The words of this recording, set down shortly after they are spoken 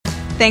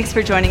Thanks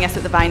for joining us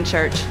at the Vine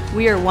Church.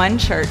 We are one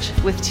church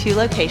with 2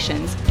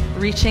 locations,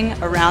 reaching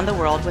around the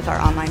world with our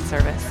online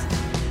service.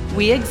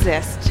 We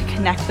exist to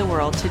connect the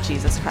world to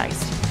Jesus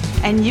Christ,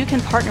 and you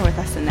can partner with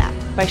us in that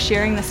by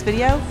sharing this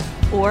video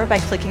or by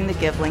clicking the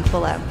Give link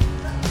below.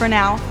 For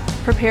now,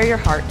 prepare your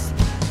hearts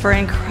for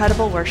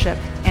incredible worship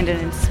and an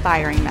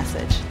inspiring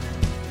message.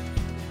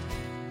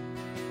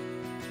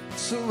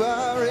 So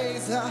I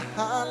raise a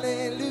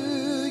hallelujah.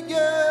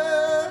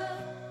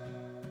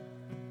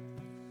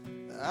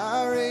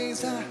 I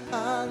raise a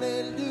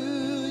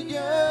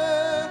hallelujah.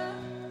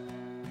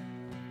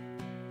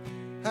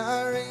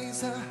 I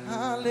raise a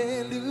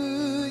hallelujah.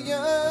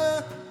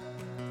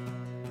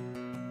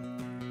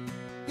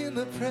 In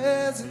the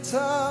presence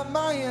of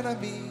my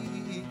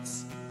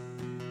enemies,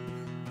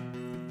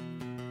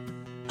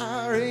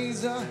 I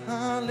raise a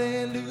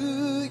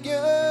hallelujah.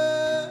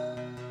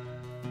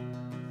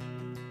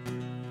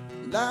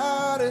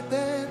 Louder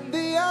than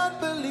the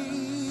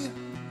unbelief,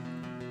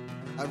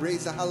 I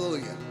raise a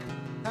hallelujah.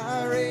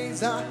 I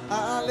raise a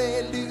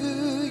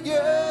hallelujah.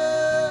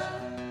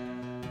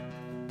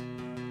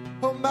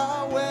 Oh,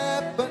 my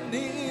weapon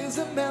is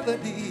a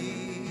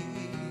melody.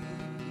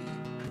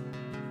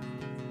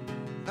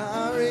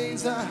 I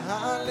raise a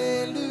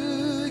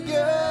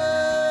hallelujah.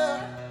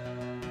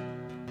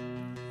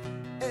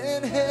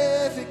 And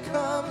heaven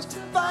comes to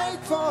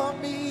fight for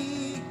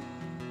me.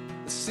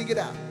 Let's sing it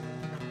out.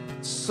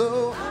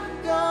 So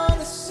I'm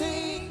gonna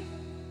sing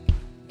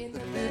in the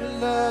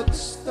middle of the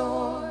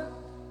storm.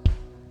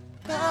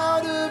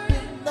 Louder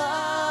and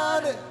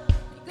louder,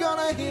 you're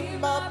gonna hear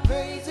my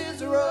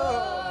praises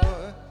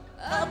roar.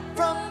 Up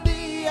from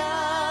the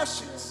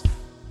ashes,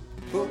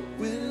 hope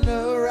will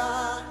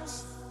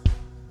arise.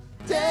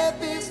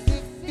 Death is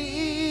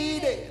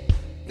defeated,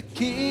 the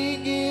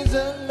King is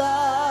alive.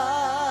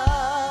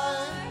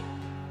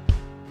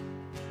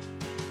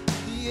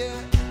 Yeah.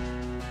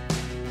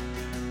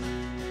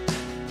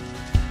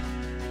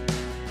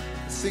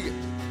 Sing it.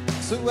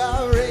 So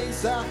I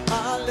raise a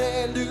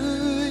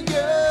hallelujah.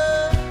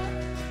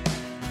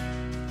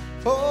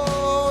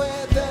 Oh,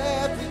 and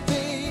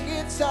everything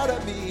inside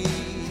of me.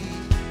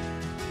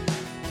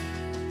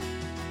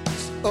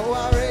 Oh,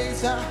 I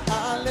raise a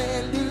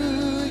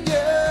hallelujah.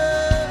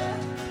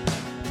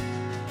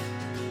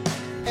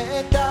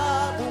 And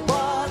I will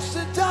watch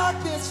the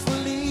darkness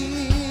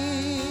flee.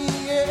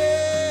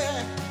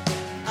 Yeah.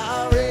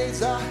 I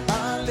raise a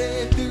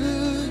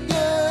hallelujah.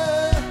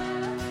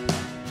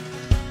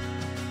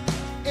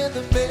 In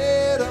the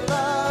middle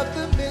of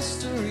the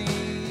mystery.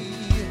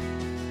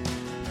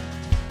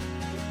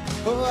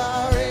 Oh,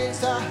 I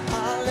raise a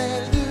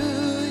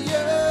hallelujah.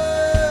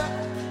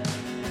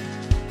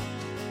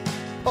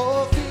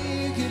 Oh,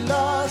 think you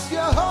lost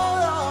your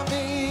hold on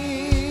me.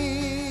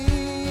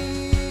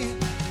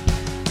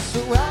 So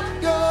I'm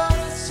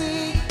gonna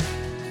sing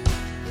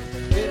in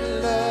the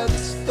middle of the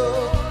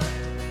storm.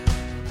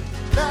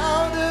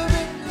 Louder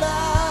and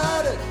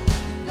louder,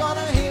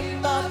 gonna hear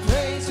my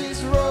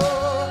praises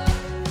roar.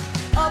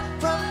 Up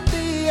from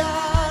the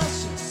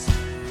ashes,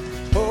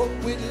 hope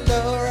will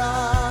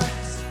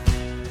arise.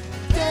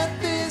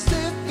 Death is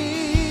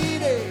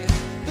defeated,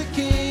 the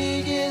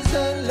King is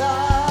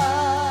alive.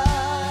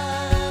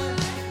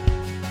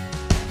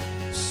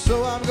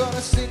 So I'm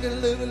gonna sing a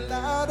little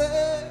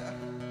louder.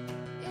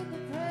 In the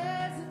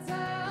presence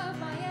of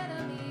my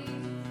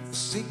enemies,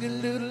 Sing a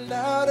little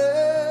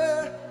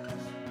louder.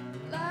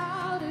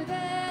 louder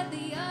than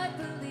the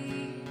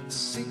unbelief.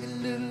 Sing a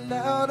little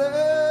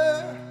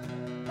louder.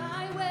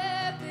 My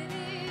weapon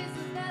is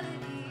a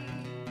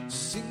melody.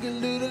 Sing a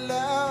little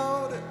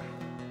louder.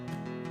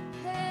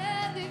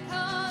 Heaven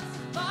comes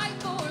to fight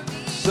for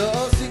me.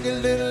 So sing a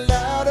little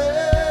louder.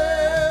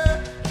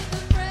 In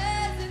the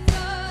presence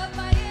of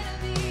my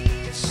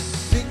enemies,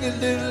 Sing a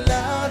little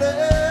louder.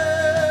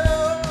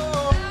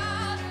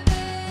 louder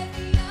than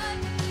the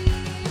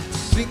unbelief.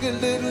 Sing a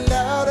little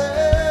louder.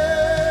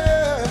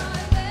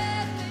 My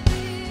weapon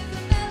is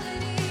a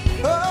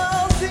melody.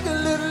 Oh, sing a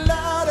little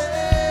louder.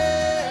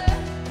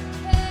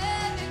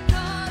 Heaven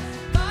comes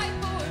to fight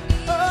for me.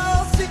 Oh,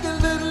 sing a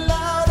little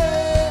louder.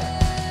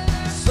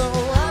 So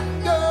I'm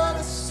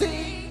gonna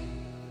sing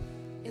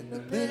in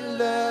the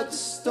middle of the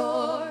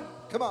storm.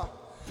 Come on.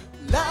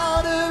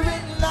 Louder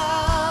and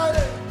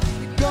louder,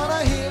 you're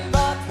gonna hear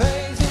my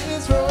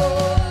praises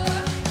roar.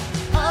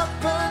 Up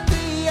from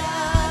the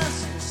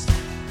ashes,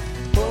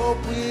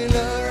 hope will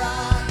arise.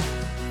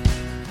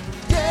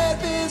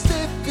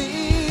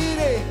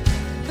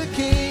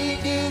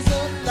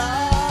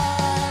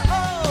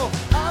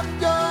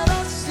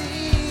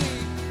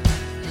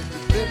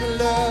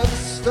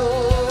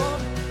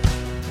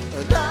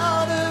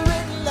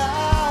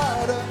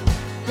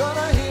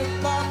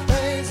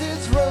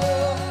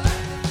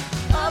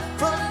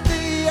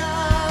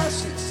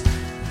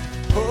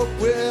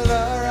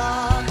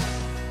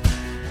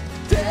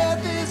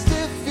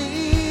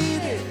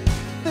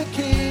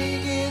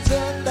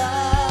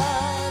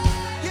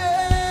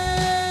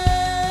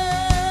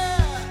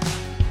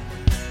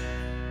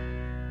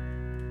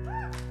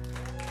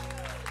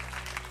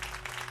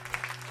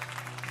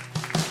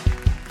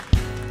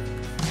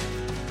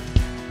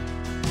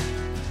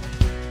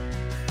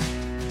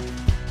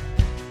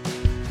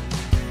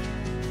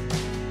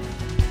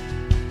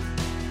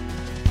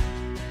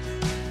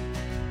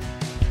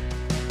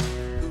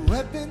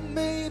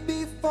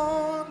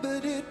 form,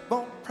 but it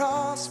won't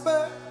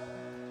prosper.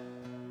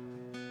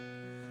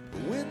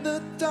 When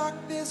the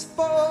darkness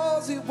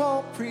falls, it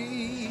won't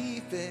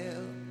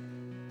prevail.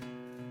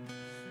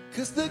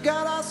 'Cause the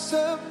God I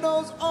serve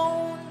knows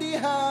only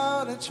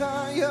how to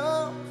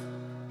triumph.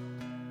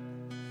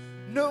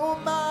 No,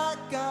 my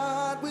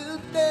God will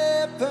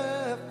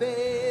never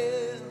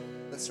fail.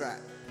 That's right.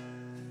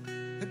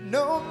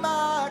 No,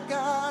 my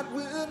God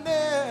will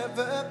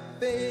never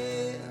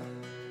fail.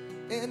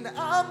 And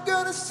I'm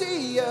gonna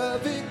see a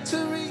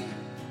victory.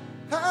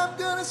 I'm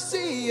gonna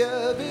see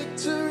a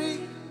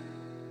victory.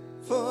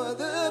 For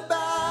the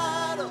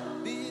battle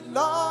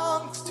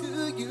belongs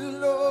to you,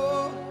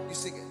 Lord. You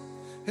sing it.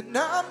 And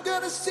I'm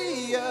gonna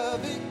see a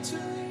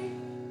victory.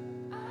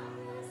 I'm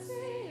gonna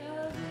see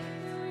a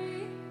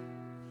victory.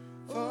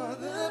 For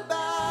the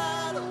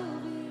battle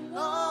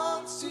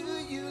belongs to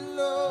you,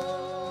 Lord.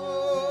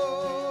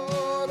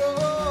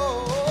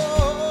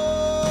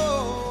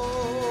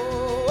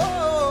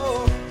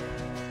 Oh,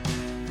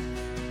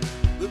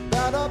 the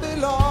battle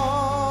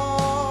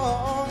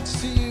belongs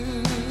to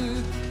you.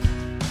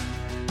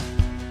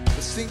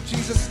 Let's sing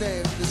Jesus'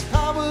 name. There's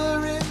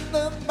power in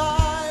the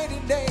mighty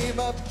name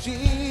of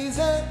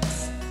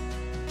Jesus.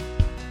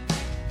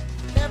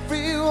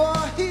 Every war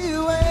he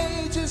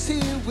wages, he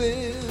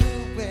will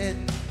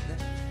win.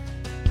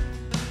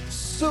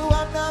 So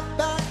I'm not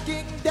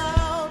backing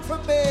down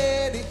from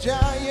any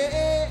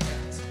giant.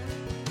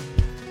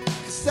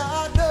 'Cause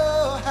I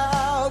know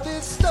how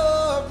this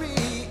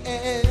story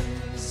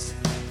ends.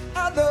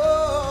 I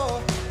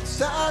know,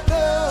 'cause I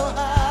know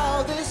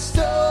how this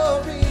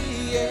story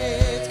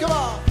ends. Come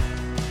on.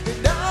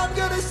 And I'm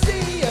gonna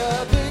see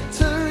a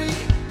victory.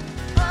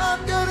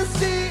 I'm gonna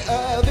see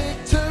a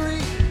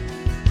victory.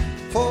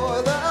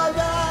 For the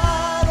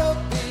battle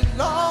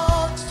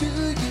belongs to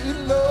you,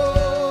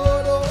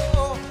 Lord.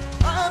 Oh,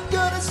 I'm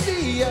gonna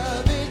see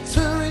a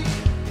victory.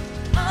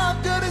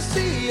 I'm gonna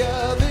see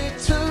a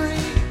victory.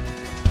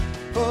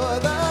 For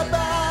the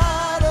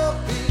battle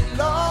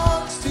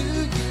belongs to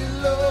you,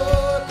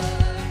 Lord.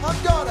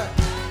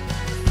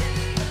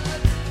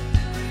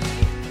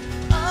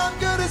 I'm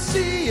gonna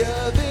see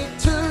a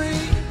victory.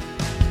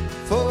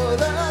 For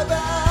the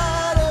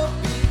battle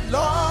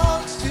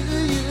belongs to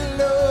you,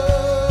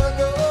 Lord.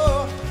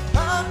 Oh,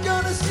 I'm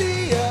gonna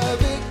see a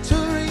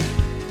victory.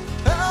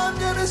 I'm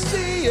gonna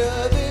see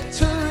a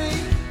victory.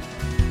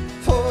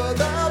 For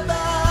the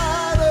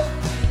battle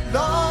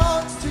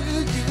belongs to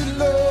you,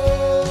 Lord.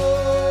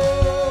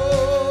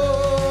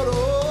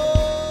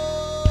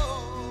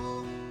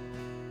 Oh.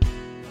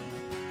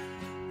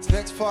 This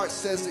next part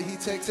says that he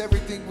takes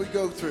everything we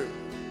go through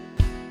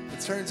and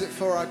turns it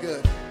for our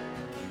good.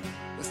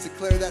 Let's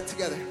declare that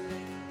together.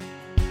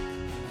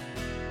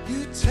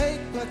 You take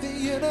what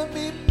the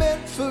enemy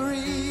meant for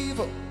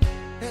evil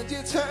and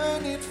you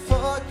turn it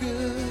for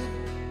good.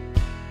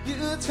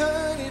 You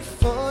turn it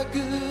for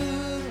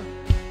good.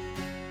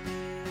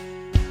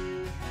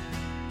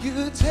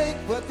 You take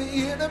what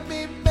the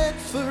enemy meant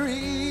for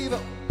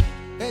evil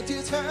and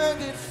you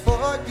turn it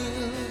for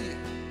good.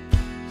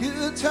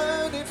 You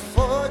turn it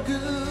for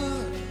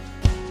good.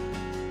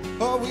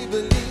 Oh, we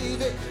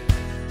believe it.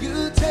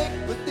 You take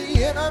what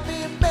the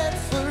enemy meant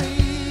for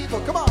evil.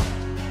 Come on.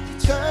 You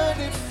turn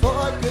it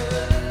for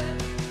good.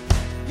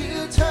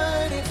 You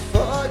turn it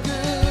for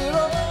good.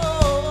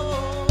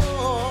 Oh,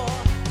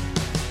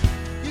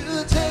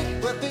 you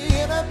take what the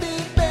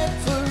enemy meant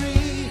for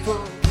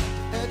evil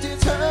and you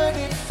turn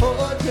it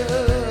for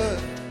good.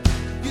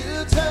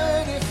 You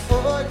turn it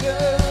for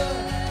good.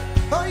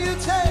 Oh, you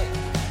take.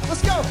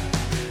 Let's go.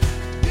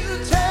 You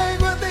take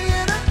what the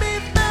enemy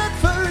meant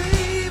for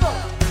evil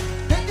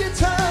and you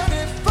turn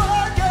it for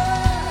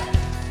good.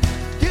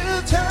 You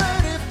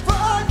turn it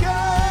for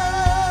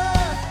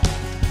good.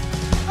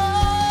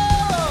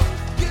 Oh,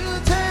 you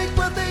take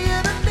what the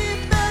enemy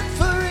meant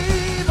for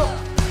evil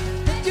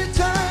and you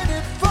turn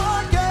it for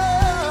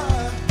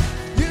good.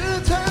 You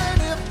turn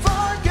it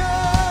for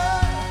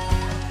good.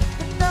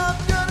 And I'm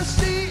gonna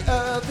see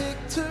a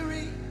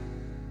victory.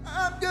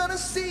 I'm gonna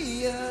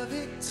see a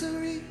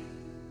victory.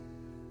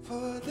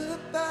 For the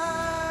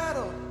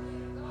battle.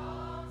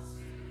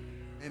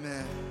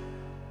 Amen.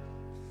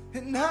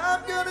 And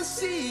I'm gonna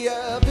see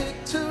a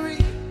victory.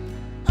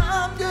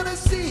 I'm gonna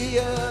see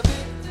a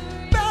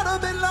victory. Battle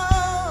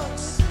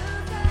belongs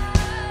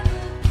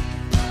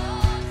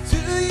to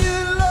you,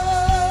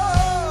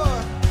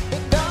 Lord.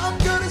 And I'm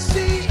gonna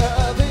see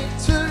a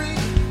victory.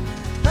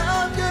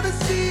 I'm gonna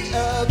see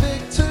a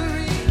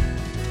victory.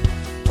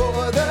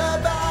 For the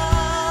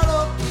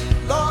battle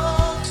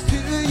belongs to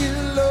you,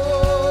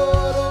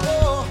 Lord.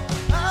 Oh,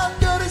 I'm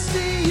gonna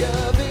see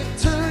a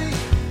victory.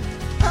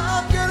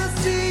 I'm gonna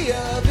see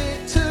a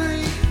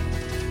victory.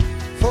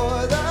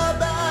 For the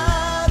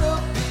battle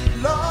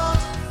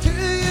belongs to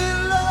you,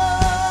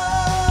 Lord.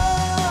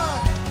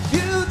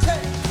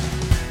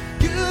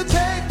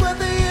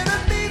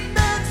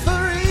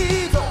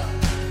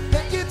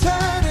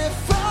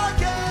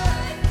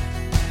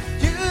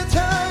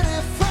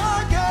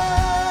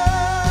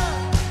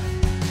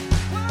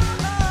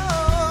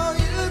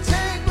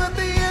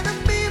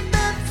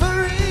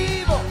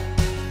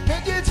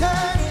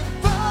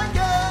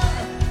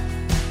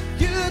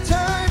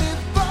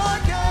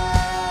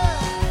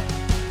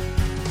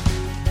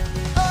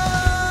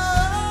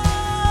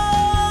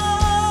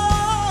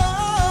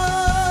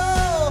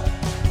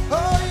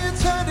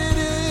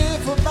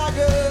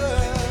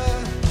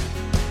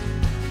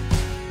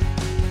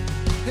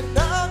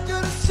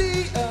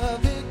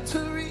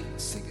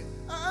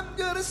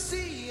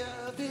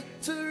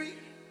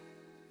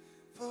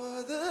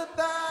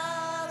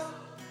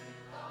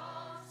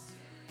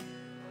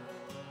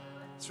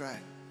 That's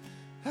right.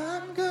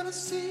 I'm gonna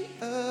see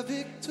a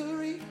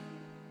victory.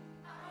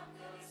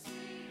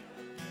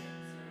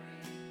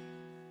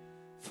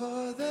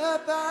 For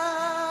the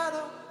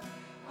battle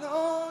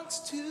belongs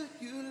to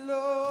you,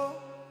 Lord.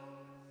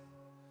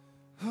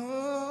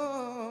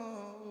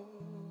 Oh,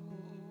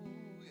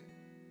 yeah.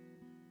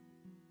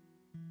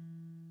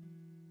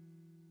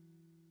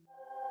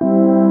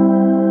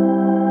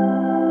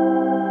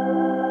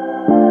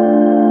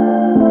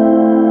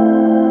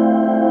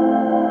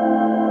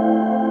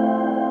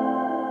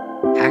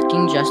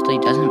 Acting justly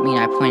doesn't mean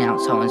I point out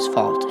someone's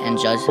fault and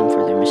judge them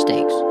for their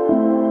mistakes.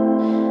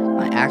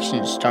 My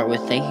actions start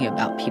with thinking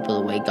about people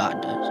the way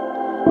God does.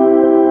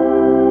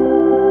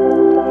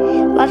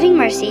 Loving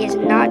mercy is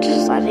not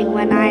just loving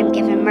when I am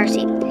given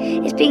mercy.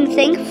 It's being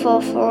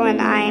thankful for when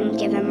I am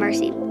given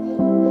mercy.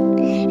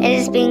 It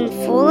is being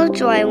full of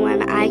joy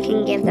when I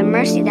can give the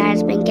mercy that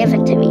has been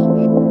given to me.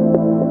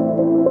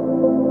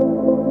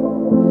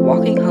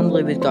 Walking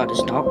humbly with God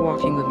is not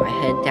walking with my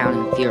head down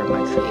in fear of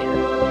my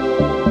Creator.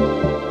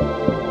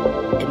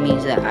 It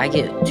means that I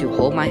get to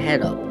hold my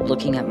head up,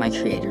 looking at my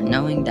Creator,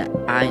 knowing that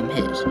I am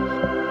His.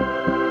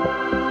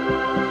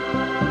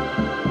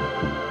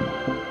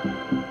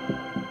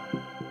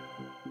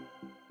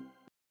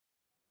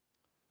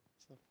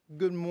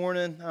 Good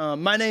morning.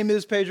 My name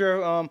is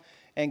Pedro,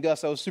 and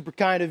Gus, that was super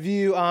kind of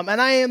you.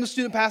 And I am the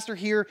student pastor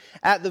here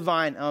at The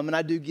Vine, and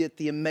I do get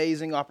the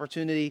amazing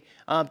opportunity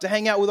to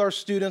hang out with our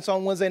students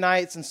on Wednesday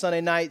nights and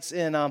Sunday nights,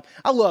 and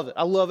I love it.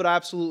 I love it. I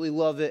absolutely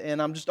love it,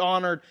 and I'm just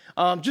honored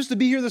just to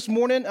be here this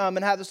morning and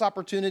have this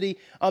opportunity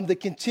to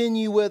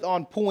continue with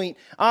On Point.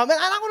 And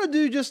I want to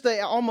do just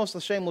almost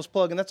a shameless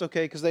plug, and that's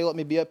okay because they let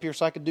me be up here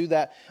so I could do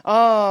that.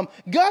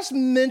 Gus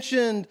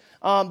mentioned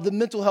the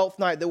mental health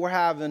night that we're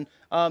having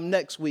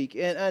next week,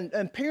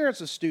 and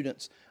parents of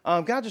students,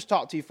 can I just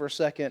talk to you for a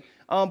second?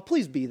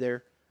 Please be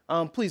there.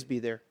 Please be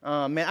there.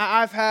 Man,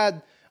 I've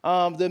had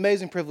the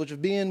amazing privilege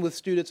of being with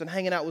students and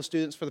hanging out with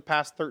students for the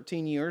past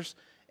 13 years,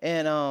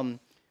 and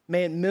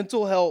man,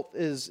 mental health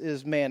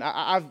is man.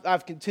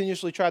 I've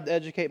continuously tried to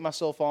educate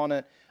myself on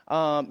it.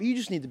 You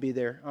just need to be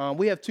there.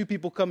 We have two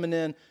people coming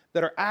in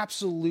that are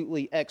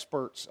absolutely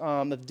experts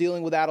of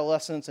dealing with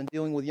adolescents and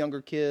dealing with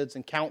younger kids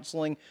and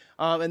counseling.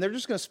 And they're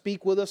just going to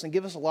speak with us and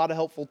give us a lot of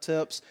helpful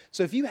tips.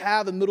 So if you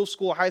have a middle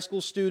school, high school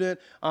student,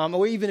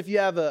 or even if you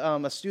have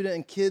a student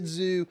in Kids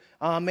Zoo,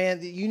 man,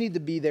 you need to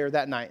be there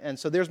that night. And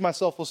so there's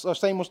myself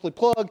shamelessly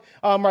plug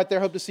right there.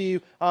 Hope to see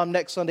you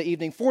next Sunday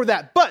evening for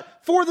that. But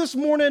for this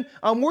morning,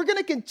 we're going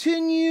to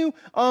continue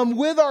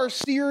with our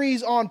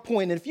series On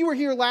Point. And if you were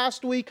here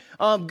last week,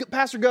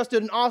 Pastor Gus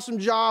did an awesome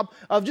job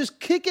of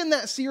just kicking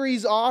that series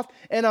off,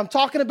 and I'm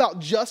talking about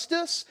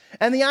justice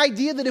and the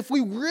idea that if we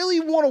really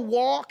want to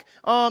walk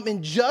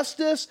in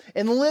justice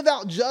and live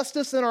out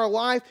justice in our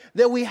life,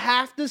 that we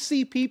have to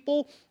see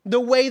people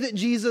the way that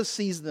Jesus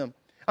sees them.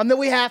 That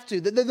we have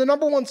to. The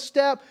number one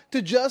step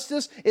to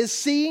justice is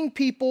seeing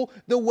people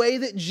the way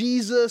that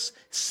Jesus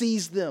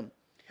sees them.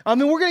 And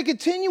we're going to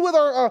continue with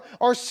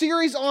our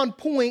series On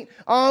Point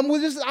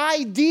with this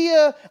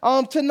idea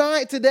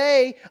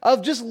today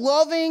of just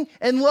loving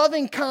and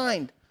loving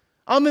kind.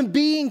 And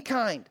being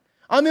kind.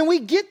 We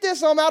get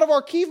this out of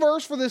our key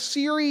verse for this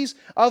series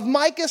of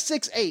Micah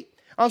 6:8.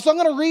 So I'm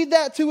going to read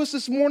that to us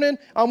this morning.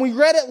 We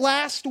read it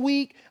last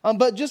week,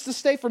 but just to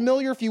stay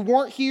familiar, if you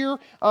weren't here,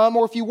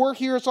 or if you were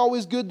here, it's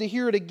always good to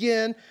hear it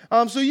again.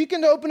 So you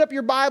can open up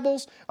your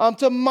Bibles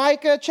to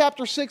Micah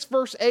chapter 6,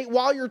 verse 8.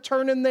 While you're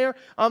turning there,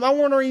 I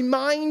want to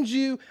remind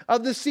you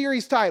of the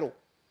series title.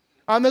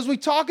 As we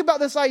talk about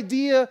this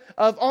idea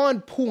of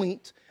on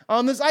point,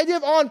 this idea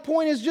of on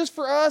point is just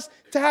for us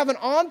to have an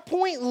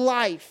on-point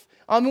life.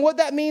 And what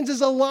that means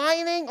is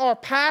aligning our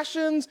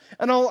passions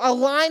and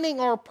aligning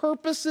our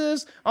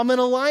purposes and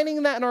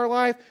aligning that in our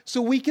life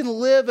so we can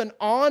live an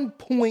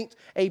on-point,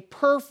 a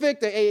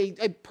perfect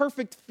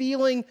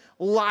feeling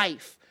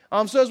life.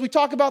 So as we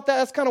talk about that,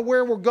 that's kind of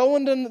where we're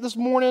going this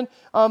morning.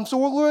 So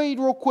we'll read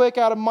real quick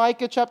out of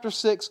Micah chapter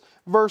 6,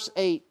 verse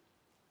 8.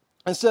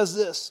 It says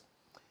this: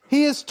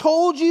 He has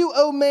told you,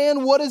 O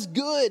man, what is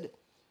good.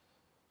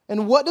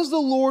 And what does the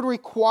Lord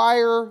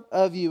require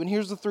of you? And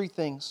here's the three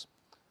things.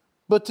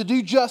 But to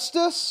do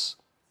justice,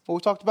 what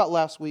we talked about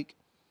last week,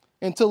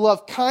 and to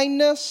love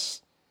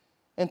kindness,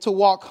 and to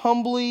walk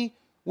humbly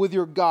with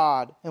your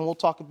God. And we'll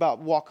talk about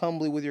walk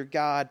humbly with your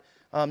God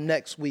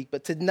next week.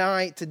 But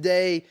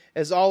today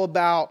is all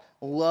about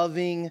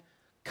loving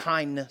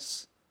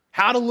kindness.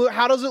 How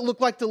does it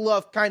look like to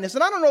love kindness?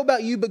 And I don't know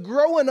about you, but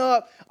growing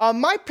up,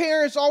 my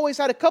parents always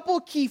had a couple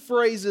of key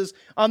phrases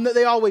that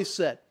they always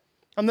said.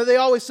 And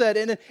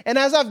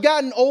as I've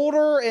gotten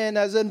older and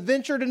as I've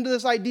ventured into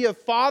this idea of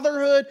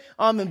fatherhood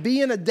and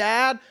being a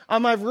dad,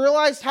 I've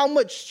realized how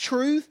much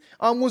truth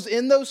was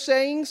in those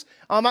sayings.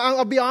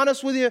 I'll be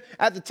honest with you,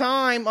 at the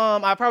time,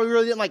 I probably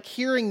really didn't like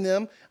hearing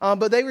them,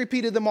 but they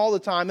repeated them all the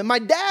time. And my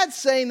dad's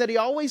saying that he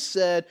always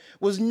said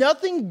was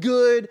nothing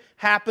good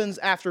happens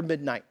after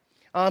midnight.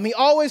 He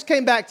always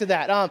came back to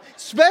that,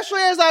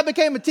 especially as I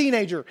became a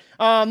teenager.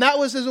 That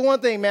was his one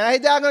thing, man. Hey,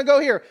 Dad, I'm going to go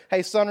here.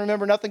 Hey, son,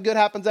 remember, nothing good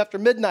happens after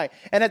midnight.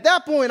 And at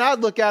that point,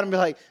 I'd look at him and be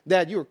like,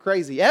 Dad, you were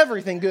crazy.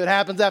 Everything good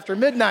happens after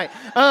midnight.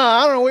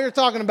 I don't know what you're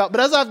talking about.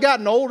 But as I've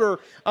gotten older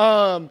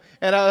and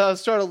I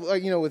started,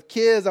 with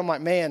kids, I'm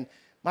like, man,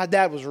 my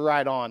dad was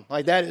right on.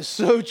 Like, that is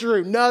so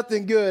true.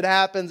 Nothing good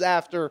happens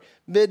after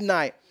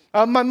midnight.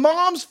 My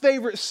mom's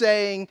favorite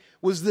saying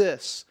was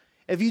this: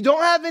 if you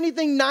don't have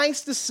anything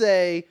nice to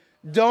say,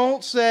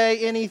 don't say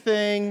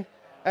anything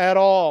at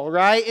all,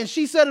 right? And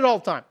she said it all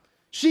the time.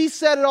 She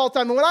said it all the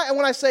time. And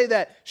when I say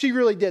that, she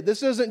really did.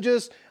 This isn't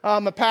just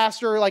a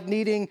pastor like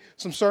needing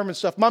some sermon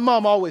stuff. My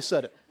mom always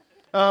said it.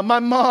 My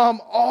mom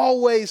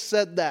always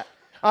said that,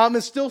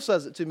 and still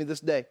says it to me this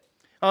day.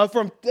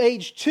 From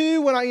age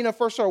 2, when I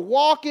first started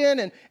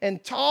walking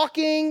and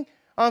talking,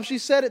 she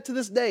said it to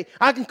this day.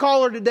 I can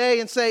call her today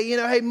and say,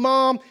 hey,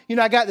 Mom,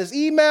 I got this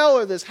email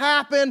or this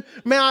happened.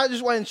 Man, I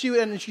just went,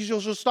 and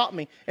she'll stop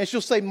me. And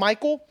she'll say,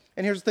 Michael,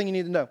 and here's the thing you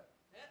need to know,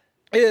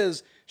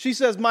 is she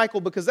says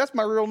Michael because that's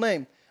my real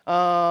name.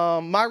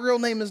 My real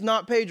name is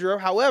not Pedro.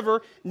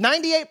 However,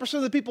 98%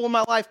 of the people in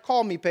my life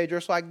call me Pedro,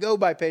 so I go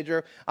by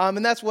Pedro.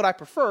 And that's what I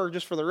prefer,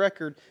 just for the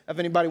record, if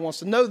anybody wants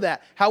to know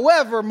that.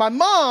 However, my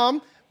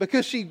mom,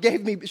 because she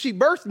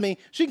birthed me,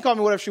 she can call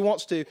me whatever she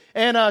wants to.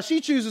 And she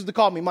chooses to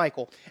call me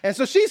Michael. And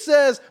so she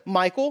says,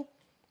 Michael.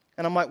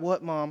 And I'm like,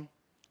 what, Mom?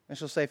 And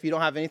she'll say, if you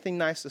don't have anything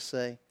nice to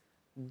say,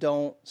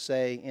 don't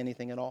say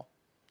anything at all.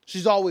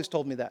 She's always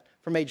told me that.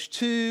 From age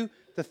 2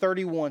 to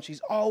 31,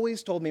 she's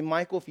always told me,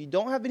 Michael, if you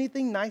don't have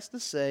anything nice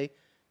to say,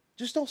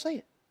 just don't say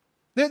it.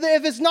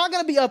 If it's not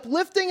going to be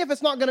uplifting, if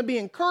it's not going to be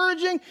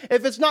encouraging,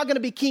 if it's not going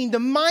to be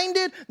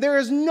kingdom-minded, there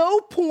is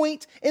no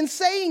point in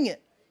saying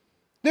it.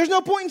 There's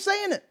no point in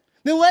saying it.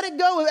 Then let it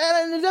go.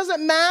 And it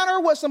doesn't matter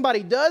what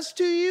somebody does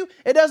to you.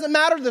 It doesn't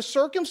matter the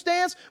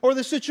circumstance or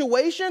the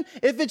situation.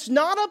 If it's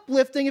not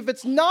uplifting, if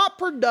it's not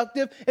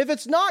productive, if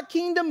it's not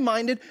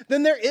kingdom-minded,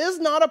 then there is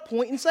not a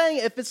point in saying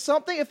it.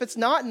 If it's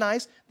not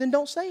nice, then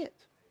don't say it.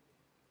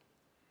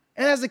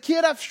 And as a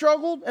kid, I've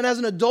struggled. And as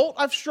an adult,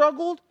 I've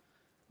struggled.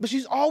 But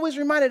she's always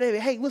reminded me,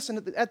 hey,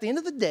 listen, at the end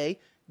of the day,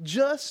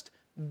 just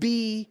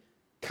be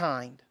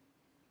kind.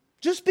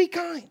 Just be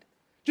kind.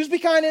 Just be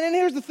kind. And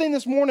here's the thing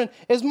this morning,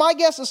 is my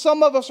guess is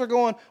some of us are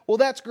going, well,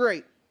 that's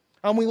great.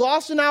 We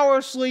lost an hour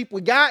of sleep,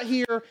 we got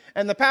here,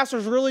 and the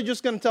pastor's really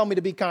just going to tell me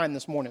to be kind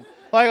this morning.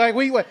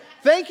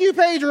 Thank you,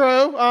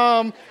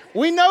 Pedro.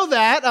 We know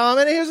that.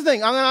 And here's the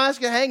thing, I'm going to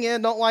ask you to hang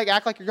in. Don't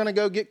act like you're going to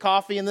go get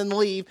coffee and then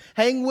leave.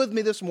 Hang with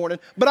me this morning.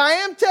 But I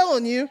am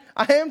telling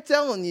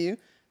you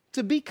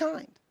to be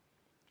kind.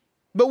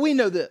 But we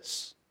know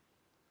this,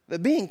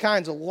 that being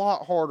kind is a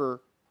lot harder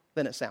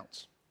than it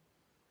sounds.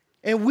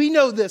 And we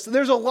know this.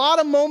 There's a lot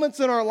of moments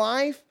in our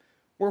life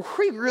where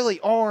we really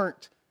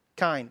aren't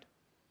kind.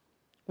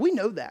 We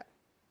know that.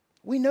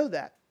 We know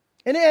that.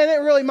 And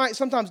it really might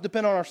sometimes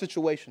depend on our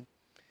situation.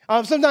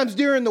 Sometimes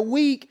during the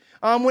week,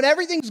 when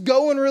everything's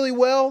going really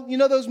well,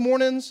 those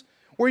mornings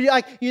where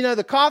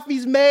the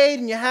coffee's made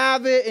and you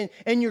have it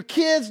and your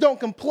kids don't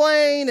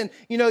complain and,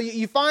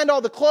 you find all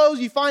the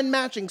clothes, you find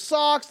matching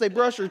socks, they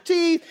brush your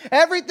teeth,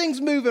 everything's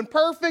moving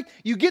perfect.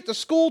 You get to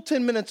school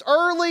 10 minutes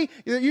early.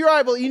 You're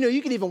able,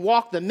 you can even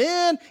walk them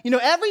in.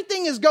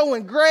 Everything is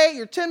going great.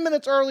 You're 10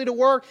 minutes early to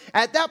work.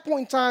 At that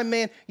point in time,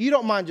 man, you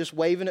don't mind just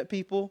waving at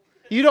people.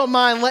 You don't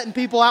mind letting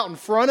people out in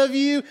front of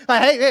you.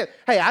 Hey,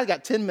 I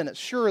got 10 minutes.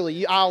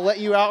 Surely I'll let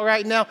you out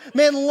right now.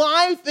 Man,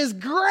 life is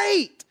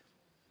great.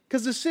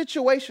 Because the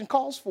situation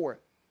calls for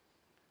it.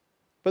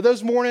 But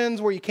those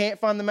mornings where you can't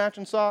find the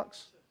matching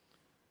socks,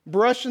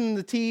 brushing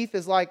the teeth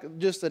is like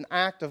just an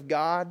act of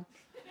God.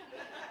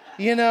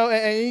 And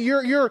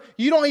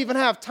you don't even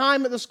have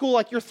time at the school,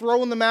 like you're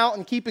throwing them out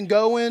and keeping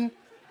going.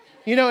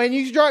 And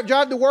you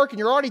drive to work and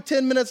you're already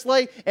 10 minutes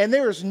late, and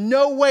there is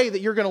no way that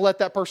you're going to let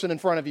that person in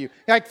front of you.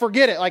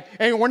 Forget it.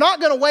 And we're not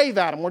going to wave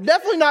at them. We're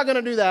definitely not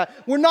going to do that.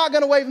 We're not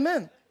going to wave them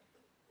in.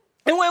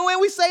 And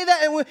when we say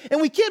that and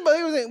we kid,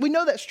 but we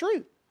know that's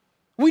true.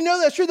 We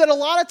know that's true, that a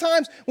lot of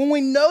times when we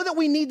know that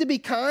we need to be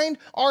kind,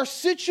 our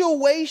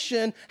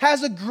situation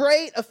has a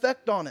great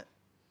effect on it.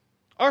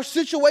 Our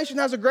situation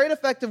has a great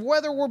effect of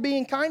whether we're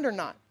being kind or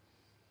not.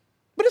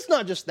 But it's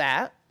not just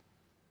that.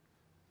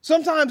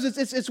 Sometimes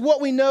it's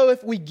what we know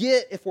if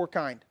we're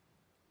kind.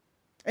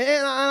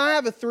 And I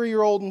have a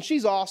 3-year-old, and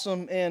she's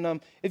awesome.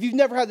 And if you've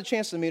never had the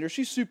chance to meet her,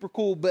 she's super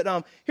cool.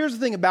 But here's the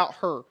thing about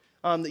her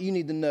that you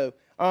need to know.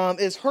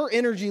 Is her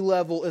energy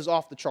level is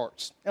off the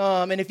charts.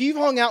 And if you've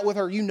hung out with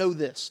her, you know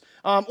this.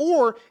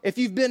 Or if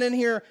you've been in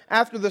here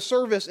after the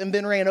service and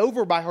been ran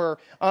over by her,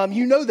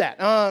 you know that.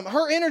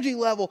 Her energy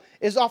level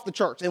is off the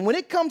charts. And when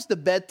it comes to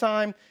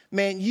bedtime,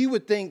 man, you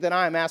would think that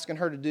I'm asking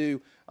her to do,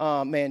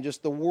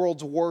 just the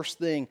world's worst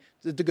thing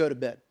to go to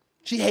bed.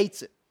 She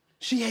hates it.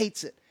 She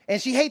hates it.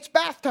 And she hates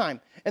bath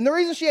time. And the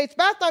reason she hates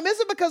bath time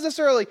isn't because it's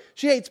early.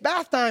 She hates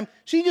bath time.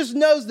 She just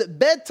knows that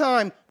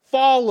bedtime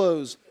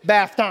follows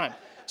bath time.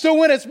 So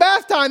when it's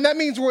bath time, that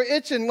means we're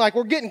itching, like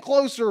we're getting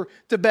closer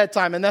to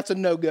bedtime, and that's a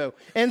no-go.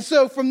 And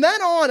so from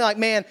then on, like,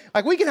 man,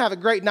 like we can have a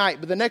great night,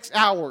 but the next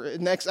hour,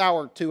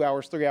 2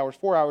 hours, 3 hours,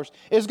 4 hours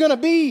is going to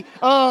be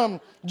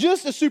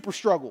just a super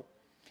struggle.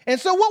 And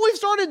so what we've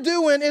started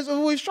doing is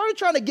we've started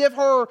trying to give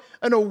her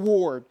an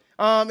award.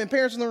 And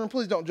parents in the room,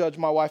 please don't judge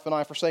my wife and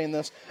I for saying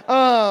this.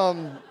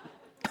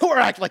 Or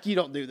act like you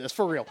don't do this,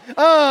 for real.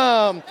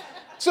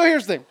 So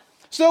here's the thing.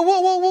 So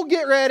we'll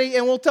get ready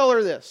and we'll tell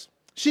her this.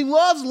 She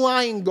loves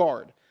Lion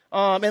Guard.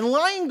 And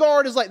Lion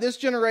Guard is like this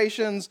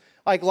generation's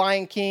like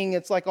Lion King.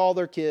 It's like all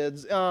their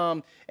kids.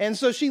 And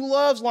so she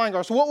loves Lion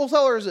Guard. So what we'll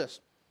tell her is this.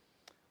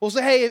 We'll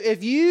say, hey,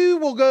 if you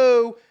will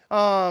go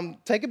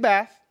take a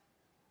bath,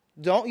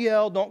 don't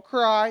yell, don't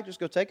cry, just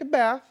go take a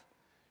bath,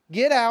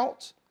 get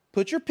out,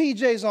 put your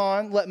PJs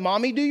on, let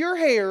mommy do your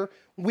hair.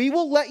 We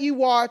will let you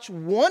watch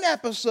one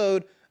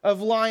episode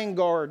of Lion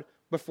Guard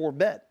before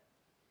bed.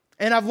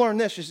 And I've learned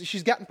this.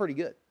 She's gotten pretty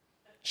good.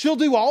 She'll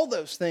do all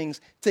those things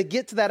to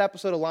get to that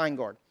episode of Lion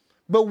Guard.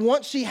 But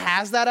once she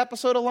has that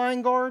episode of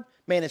Lion Guard,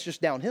 man, it's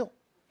just downhill.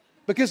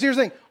 Because here's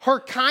the thing.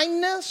 Her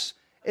kindness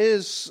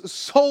is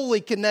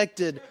solely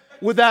connected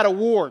with that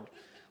award.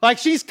 Like,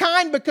 she's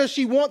kind because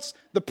she wants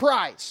the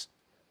prize.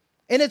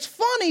 And it's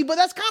funny, but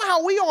that's kind of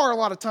how we are a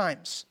lot of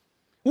times.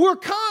 We're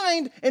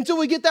kind until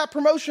we get that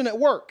promotion at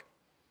work.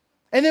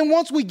 And then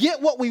once we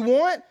get what we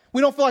want,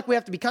 we don't feel like we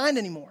have to be kind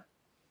anymore.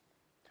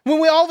 When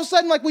we all of a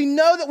sudden, like, we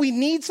know that we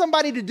need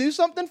somebody to do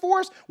something for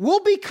us, we'll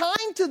be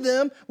kind to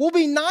them, we'll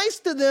be nice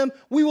to them,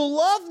 we will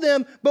love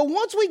them, but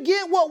once we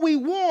get what we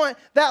want,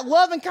 that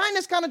love and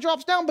kindness kind of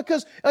drops down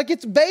because, like,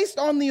 it's based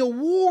on the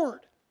award.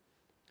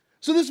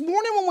 So this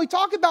morning when we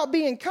talk about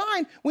being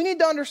kind, we need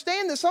to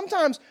understand that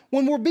sometimes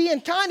when we're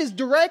being kind is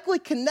directly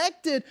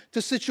connected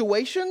to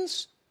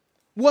situations,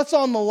 what's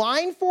on the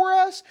line for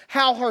us,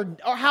 how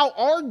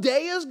our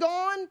day is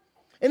gone,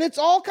 and it's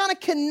all kind of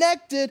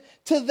connected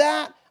to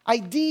that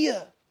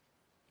idea.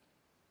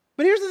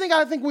 But here's the thing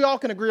I think we all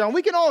can agree on.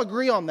 We can all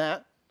agree on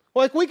that.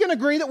 Like, we can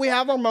agree that we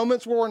have our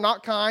moments where we're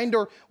not kind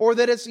or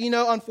that it's,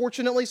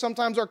 unfortunately,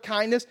 sometimes our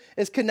kindness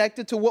is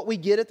connected to what we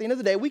get at the end of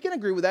the day. We can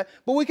agree with that.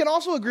 But we can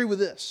also agree with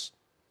this,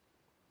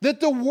 that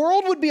the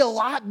world would be a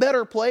lot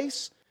better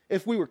place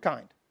if we were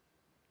kind.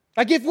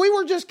 Like, if we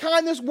were just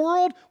kind, this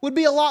world would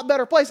be a lot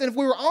better place. And if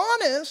we were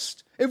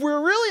honest, if we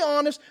were really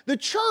honest, the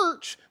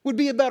church would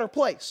be a better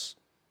place.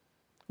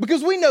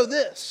 Because we know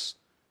this.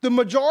 The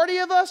majority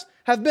of us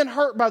have been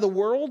hurt by the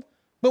world,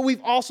 but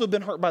we've also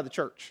been hurt by the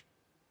church.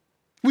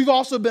 We've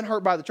also been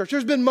hurt by the church.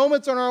 There's been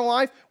moments in our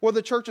life where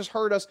the church has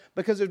hurt us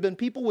because there's been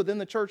people within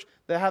the church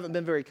that haven't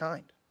been very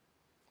kind.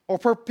 Or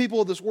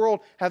people of this world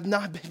have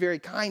not been very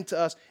kind to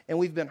us and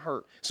we've been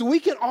hurt. So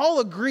we can all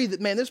agree that,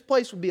 man, this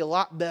place would be a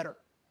lot better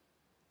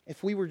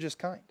if we were just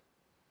kind.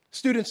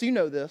 Students, you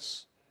know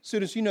this.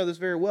 Students, you know this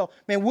very well.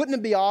 Man, wouldn't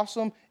it be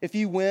awesome if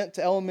you went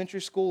to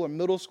elementary school or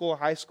middle school or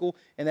high school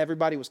and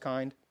everybody was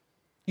kind?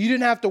 You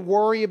didn't have to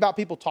worry about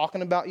people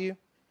talking about you.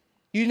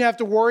 You didn't have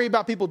to worry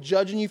about people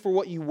judging you for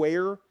what you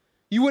wear.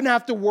 You wouldn't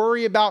have to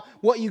worry about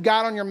what you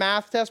got on your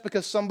math test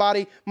because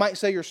somebody might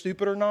say you're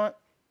stupid or not.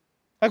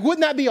 Like,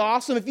 wouldn't that be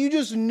awesome if you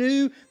just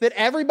knew that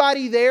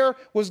everybody there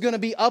was going to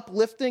be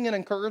uplifting and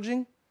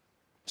encouraging?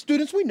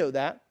 Students, we know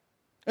that.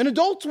 And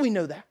adults, we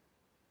know that.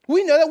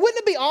 We know that. Wouldn't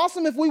it be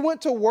awesome if we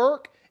went to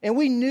work and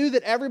we knew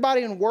that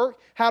everybody in work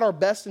had our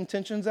best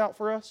intentions out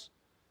for us?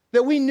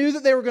 That we knew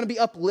that they were going to be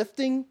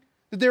uplifting,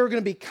 that they were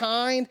going to be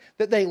kind,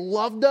 that they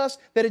loved us,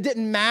 that it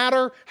didn't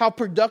matter how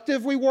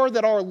productive we were,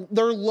 that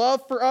their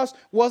love for us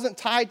wasn't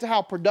tied to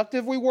how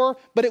productive we were,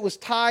 but it was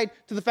tied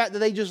to the fact that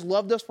they just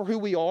loved us for who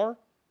we are.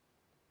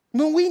 I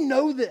mean, we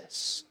know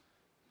this.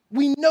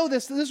 We know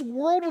this, that this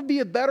world would be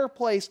a better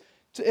place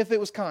if it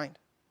was kind.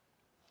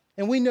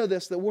 And we know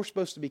this, that we're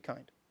supposed to be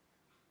kind.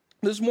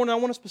 This morning, I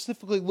want to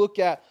specifically look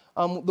at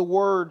the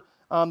word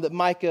that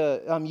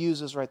Micah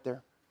uses right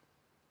there.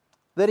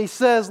 That he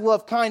says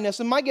love kindness.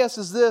 And my guess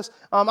is this.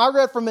 I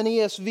read from an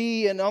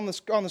ESV, and on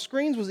the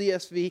screens was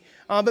ESV.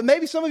 But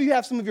maybe some of you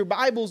have some of your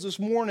Bibles this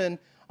morning,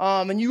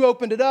 and you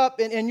opened it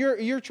up, and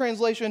your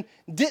translation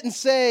didn't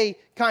say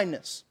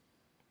kindness.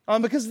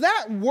 Because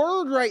that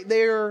word right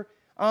there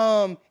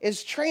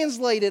is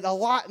translated a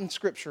lot in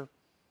Scripture.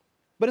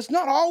 But it's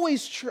not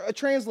always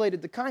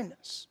translated to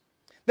kindness.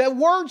 That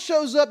word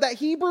shows up, that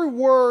Hebrew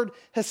word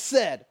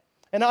hesed.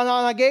 And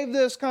I gave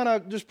this kind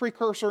of just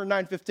precursor in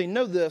 9:15.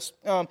 Know this,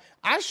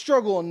 I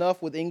struggle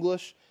enough with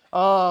English,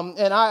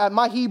 and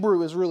my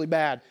Hebrew is really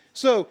bad.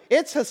 So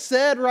it's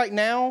hesed right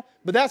now,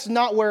 but that's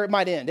not where it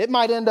might end. It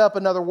might end up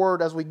another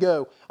word as we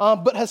go.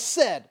 But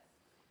hesed,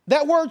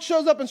 that word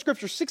shows up in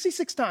Scripture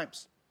 66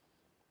 times.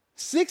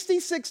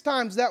 66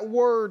 times that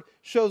word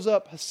shows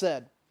up,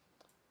 hesed.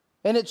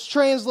 And it's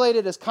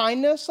translated as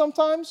kindness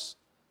sometimes,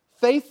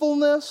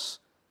 faithfulness,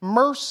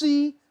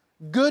 mercy,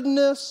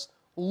 goodness,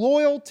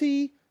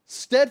 loyalty,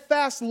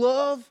 steadfast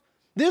love.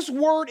 This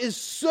word is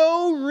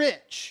so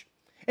rich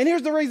And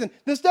here's the reason.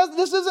 This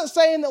isn't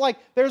saying that like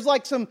there's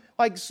like some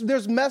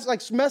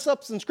mess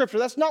ups in Scripture.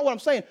 That's not what I'm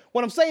saying.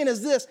 What I'm saying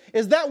is this: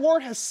 is that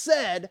word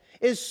hesed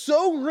is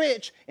so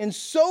rich and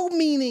so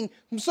meaningful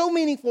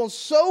and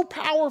so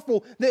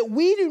powerful that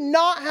we do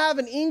not have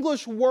an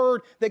English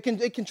word that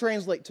it can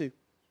translate to.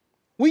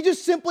 We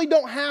just simply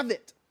don't have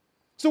it.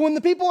 So when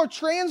the people are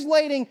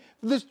translating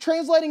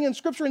in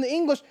Scripture in the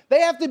English,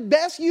 they have to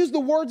best use the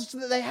words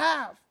that they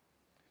have.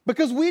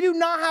 Because we do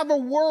not have a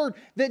word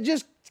that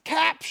just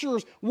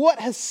captures what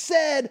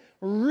hesed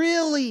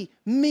really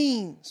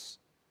means.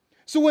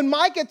 So when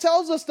Micah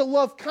tells us to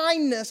love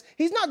kindness,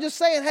 he's not just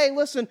saying, hey,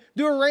 listen,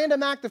 do a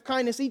random act of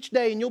kindness each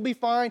day and you'll be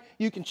fine.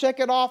 You can check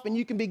it off and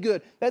you can be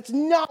good. That's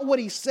not what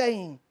he's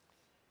saying.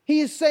 He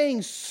is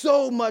saying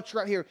so much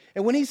right here.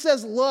 And when he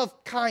says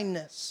love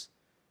kindness,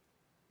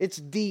 it's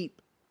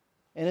deep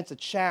and it's a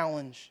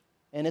challenge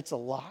and it's a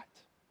lot.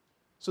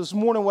 So this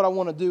morning what I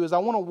want to do is I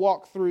want to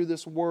walk through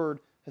this word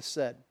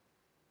hesed.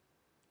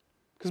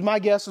 Because my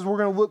guess is we're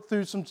going to look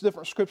through some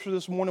different scripture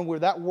this morning where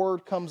that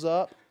word comes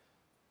up.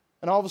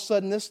 And all of a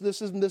sudden, this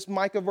isn't this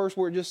Micah verse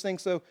where it just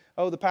thinks, the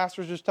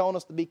pastor's just telling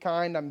us to be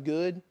kind, I'm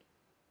good.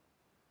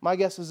 My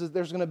guess is that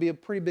there's going to be a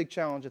pretty big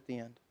challenge at the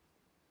end.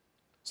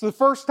 So the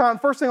first thing I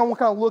want to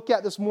kind of look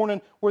at this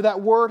morning where that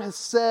word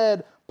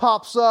hesed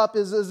pops up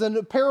is in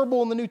a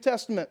parable in the New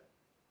Testament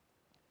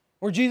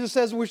where Jesus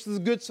says, which is the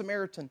Good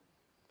Samaritan.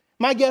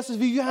 My guess is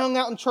if you hung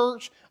out in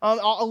church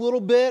a little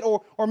bit,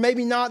 or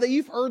maybe not, that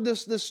you've heard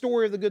this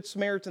story of the Good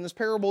Samaritan, this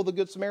parable of the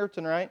Good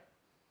Samaritan, right?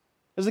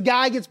 As a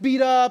guy gets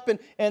beat up and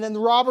then the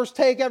robbers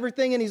take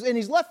everything and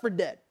he's left for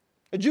dead.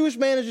 A Jewish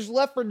man is just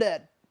left for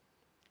dead.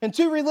 And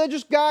two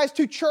religious guys,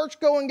 two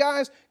church-going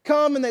guys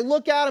come and they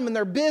look at him and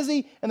they're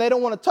busy and they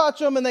don't want to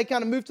touch him and they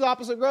kind of move to the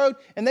opposite road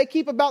and they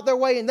keep about their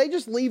way and they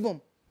just leave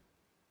him.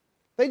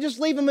 They just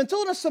leave him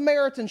until a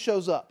Samaritan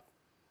shows up.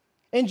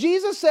 And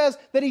Jesus says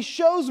that he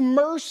shows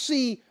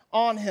mercy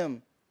on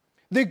him.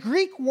 The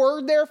Greek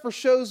word there for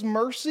shows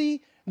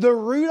mercy, the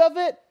root of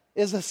it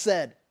is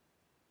hesed.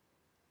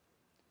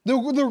 The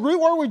root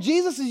word where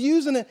Jesus is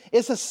using it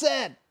is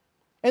hesed.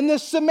 And the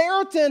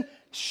Samaritan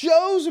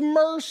shows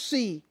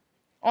mercy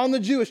on the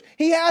Jewish.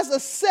 He has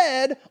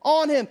hesed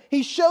on him.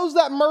 He shows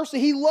that mercy.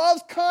 He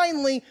loves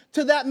kindly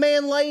to that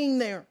man laying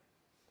there.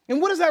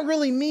 And what does that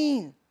really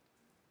mean?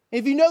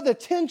 If you know the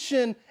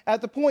tension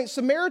at the point,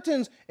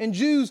 Samaritans and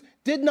Jews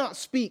did not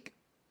speak.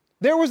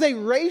 There was a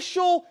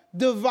racial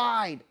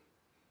divide.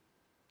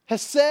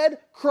 Hesed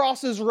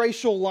crosses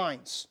racial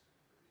lines.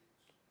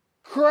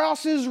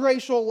 Crosses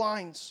racial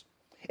lines.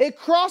 It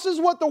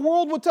crosses what the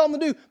world would tell them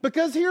to do.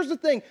 Because here's the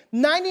thing,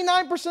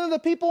 99% of the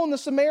people in the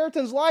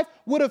Samaritan's life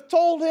would have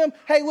told him,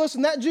 hey,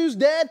 listen, that Jew's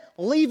dead,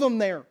 leave him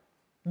there.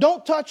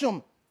 Don't touch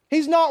him.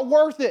 He's not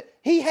worth it.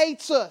 He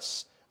hates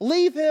us.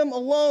 Leave him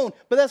alone.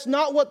 But that's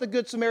not what the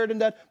Good Samaritan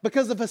did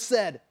because of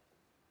hesed.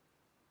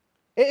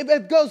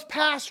 It goes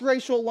past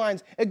racial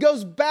lines. It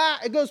goes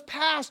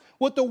past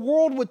what the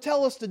world would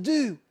tell us to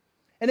do.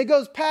 And it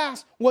goes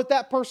past what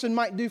that person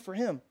might do for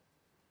him.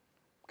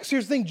 Because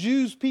here's the thing,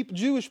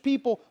 Jewish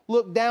people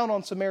look down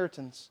on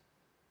Samaritans.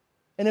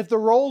 And if the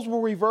roles were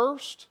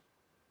reversed,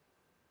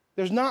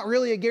 there's not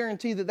really a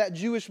guarantee that that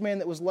Jewish man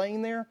that was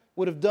laying there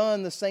would have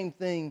done the same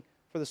thing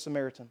for the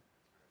Samaritan.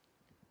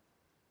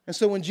 And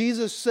so when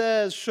Jesus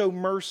says show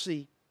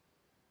mercy,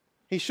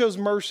 he shows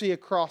mercy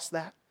across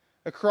that,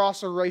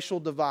 across a racial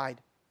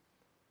divide,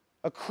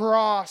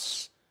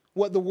 across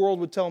what the world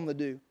would tell him to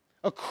do,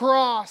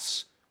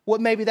 across what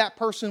maybe that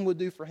person would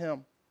do for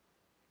him.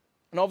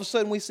 And all of a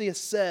sudden we see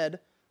hesed,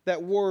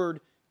 that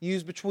word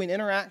used between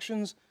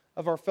interactions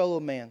of our fellow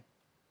man,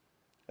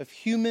 of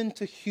human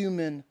to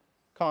human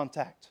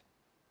contact,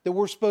 that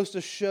we're supposed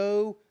to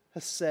show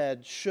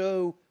hesed,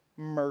 show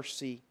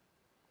mercy.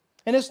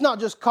 And it's not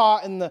just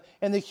caught in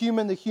the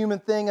human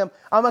thing. A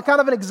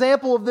kind of an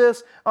example of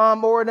this,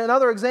 or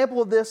another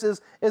example of this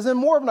is in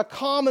more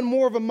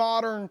of a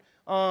modern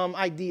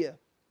idea.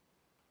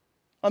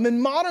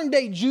 In modern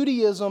day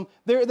Judaism,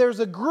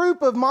 there's a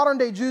group of modern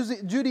day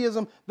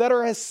Judaism that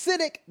are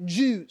Hasidic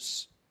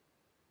Jews.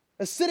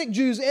 Hasidic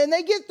Jews, and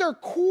they get their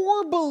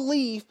core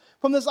belief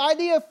from this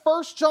idea of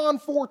 1 John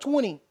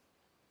 4:20.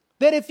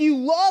 That if you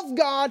love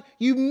God,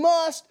 you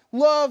must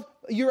love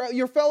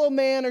your fellow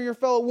man or your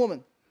fellow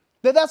woman.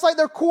 That's like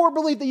their core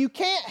belief, that you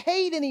can't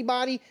hate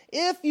anybody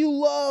if you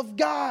love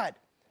God.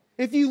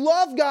 If you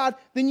love God,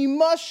 then you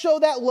must show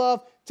that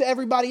love to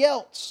everybody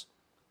else.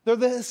 They're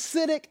the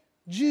Hasidic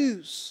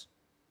Jews.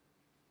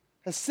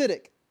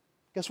 Hasidic.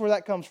 Guess where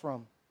that comes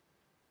from?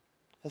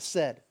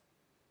 Hesed.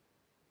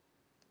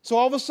 So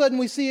all of a sudden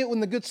we see it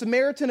when the Good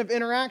Samaritan of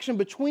interaction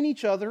between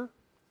each other.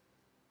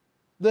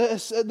 The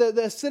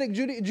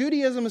Hasidic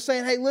Judaism is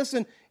saying, hey,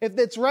 listen, if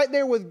it's right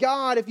there with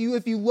God, if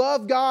you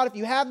love God, if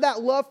you have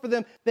that love for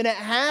them, then it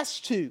has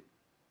to.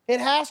 It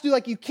has to.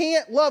 Like, you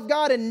can't love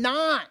God and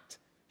not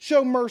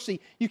show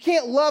mercy. You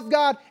can't love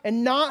God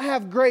and not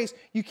have grace.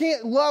 You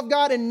can't love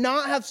God and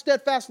not have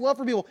steadfast love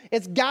for people.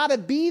 It's got to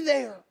be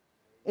there.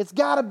 It's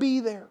got to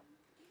be there.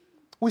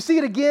 We see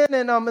it again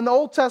in the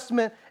Old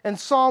Testament in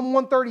Psalm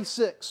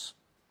 136,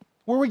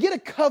 where we get a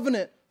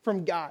covenant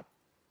from God.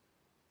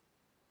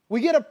 We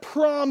get a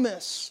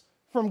promise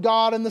from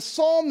God, and the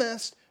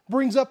psalmist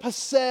brings up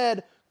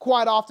Hesed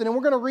quite often, and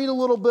we're going to read a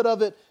little bit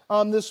of it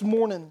this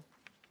morning.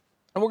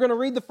 And we're going to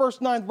read the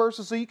first 9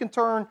 verses, so you can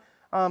turn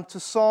to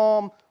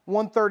Psalm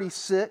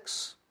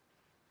 136.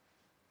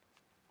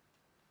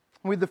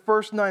 Read the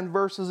first 9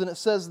 verses, and it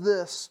says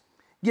this: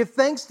 Give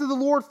thanks to the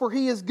Lord, for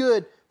He is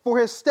good, for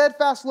His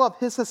steadfast love,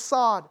 His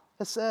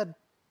Hesed.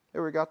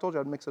 There we go, I told you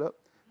I'd mix it up.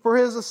 For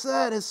His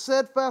Hesed, His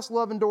steadfast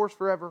love endures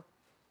forever.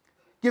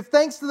 Give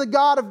thanks to the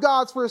God of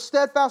gods, for His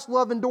steadfast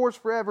love endures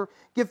forever.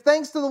 Give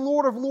thanks to the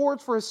Lord of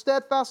lords, for His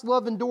steadfast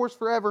love endures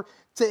forever.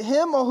 To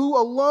Him who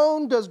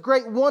alone does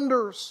great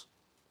wonders,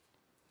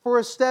 for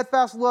His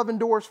steadfast love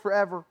endures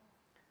forever.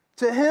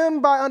 To Him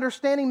by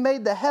understanding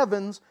made the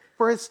heavens,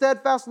 for His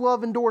steadfast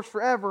love endures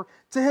forever.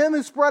 To Him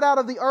who spread out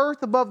of the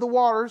earth above the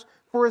waters,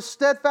 for His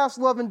steadfast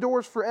love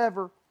endures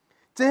forever.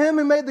 To Him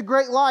who made the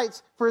great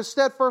lights, for His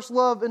steadfast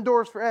love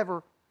endures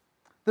forever.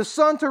 The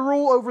sun to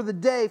rule over the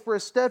day, for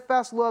His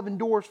steadfast love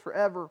endures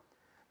forever.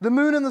 The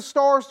moon and the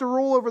stars to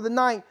rule over the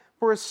night,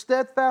 for His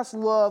steadfast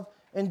love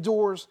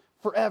endures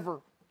forever.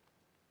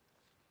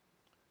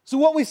 So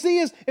what we see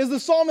is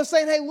the psalmist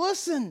saying, hey,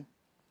 listen,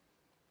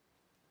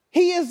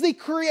 He is the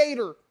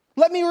Creator.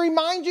 Let me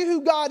remind you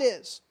who God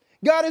is.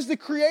 God is the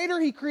Creator.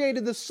 He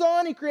created the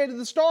sun, He created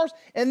the stars,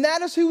 and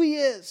that is who He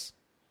is.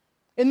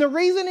 And the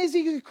reason is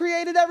He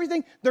created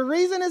everything, the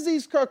reason is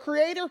He's a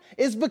Creator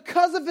is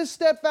because of His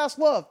steadfast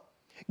love.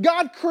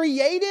 God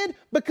created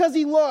because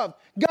He loved.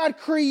 God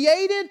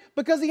created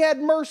because He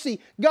had mercy.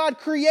 God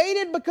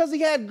created because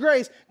He had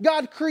grace.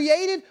 God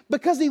created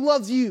because He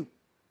loves you.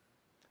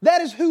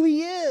 That is who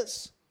He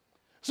is.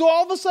 So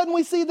all of a sudden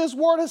we see this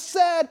word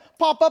Hesed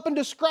pop up and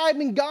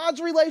describing God's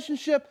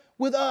relationship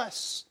with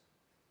us.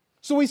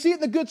 So we see it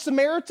in the Good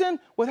Samaritan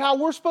with how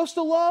we're supposed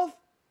to love.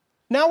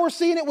 Now we're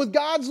seeing it with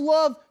God's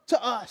love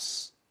to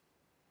us.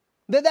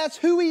 That's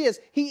who He is.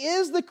 He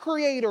is the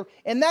Creator,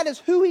 and that is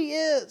who He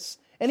is.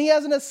 And He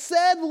has an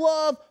Hesed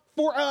love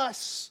for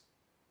us.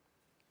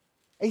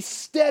 A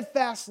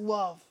steadfast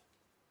love.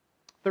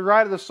 The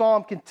writer of the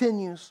psalm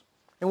continues,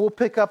 and we'll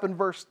pick up in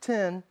verse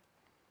 10.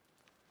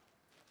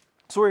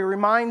 So he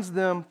reminds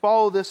them,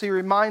 follow this, he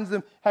reminds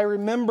them, hey,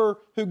 remember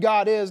who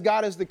God is.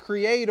 God is the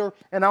Creator.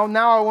 And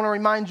now I want to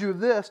remind you of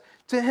this.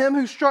 To Him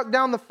who struck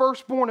down the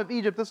firstborn of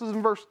Egypt, this is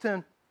in verse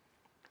 10.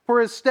 For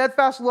His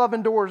steadfast love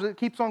endures, it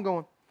keeps on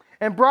going.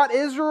 And brought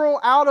Israel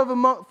out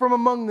from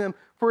among them,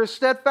 for His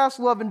steadfast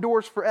love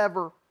endures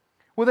forever.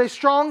 With a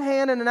strong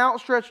hand and an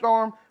outstretched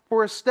arm,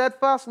 for His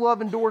steadfast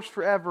love endures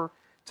forever.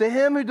 To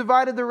Him who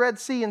divided the Red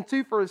Sea in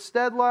two, for His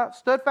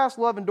steadfast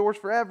love endures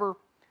forever.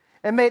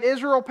 And made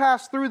Israel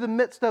pass through the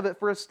midst of it,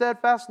 for His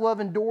steadfast love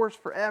endures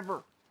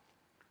forever.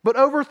 But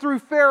overthrew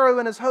Pharaoh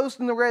and his host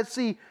in the Red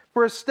Sea,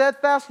 for His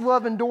steadfast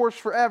love endures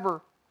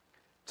forever.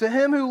 To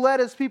Him who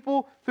led His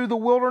people through the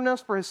wilderness,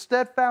 for His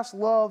steadfast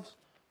love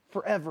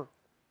forever.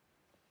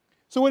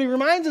 So what he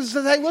reminds us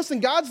is, hey,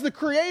 listen, God's the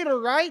Creator,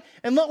 right?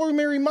 And let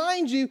me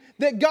remind you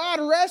that God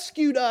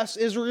rescued us,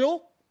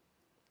 Israel.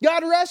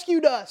 God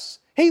rescued us.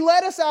 He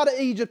led us out of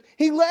Egypt.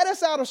 He led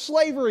us out of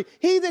slavery.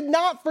 He did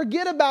not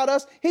forget about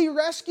us. He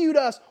rescued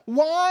us.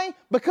 Why?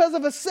 Because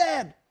of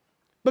Hesed.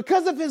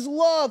 Because of His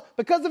love.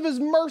 Because of His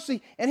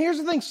mercy. And here's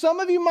the thing.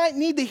 Some of you might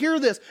need to hear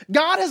this.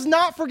 God has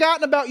not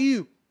forgotten about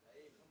you.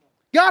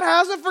 God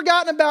hasn't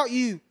forgotten about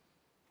you.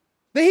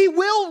 That He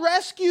will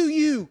rescue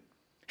you.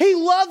 He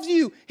loves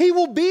you. He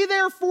will be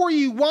there for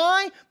you.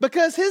 Why?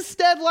 Because His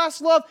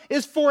steadfast love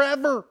is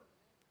forever.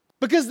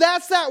 Because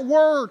that's that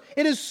word.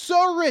 It is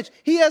so rich.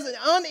 He has an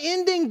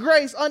unending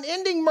grace,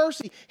 unending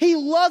mercy. He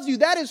loves you.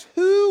 That is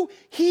who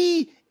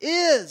He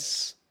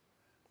is.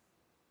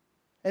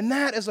 And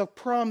that is a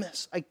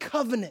promise, a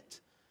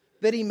covenant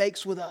that He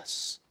makes with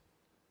us.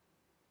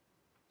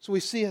 So we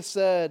see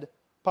Hesed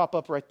pop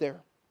up right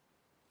there.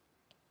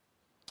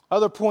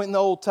 Other point in the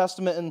Old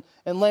Testament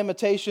in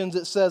Lamentations,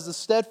 it says, the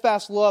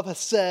steadfast love,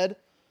 Hesed,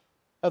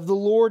 of the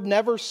Lord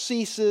never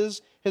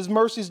ceases. His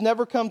mercies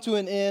never come to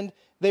an end.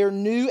 They are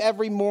new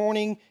every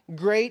morning.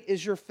 Great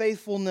is your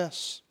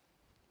faithfulness.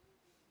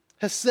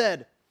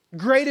 Hesed,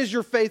 great is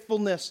your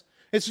faithfulness.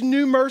 It's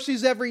new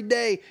mercies every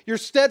day. Your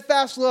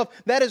steadfast love,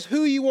 that is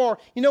who you are.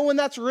 You know when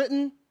that's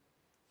written?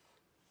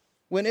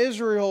 When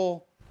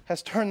Israel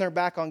has turned their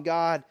back on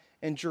God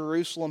and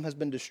Jerusalem has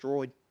been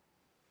destroyed.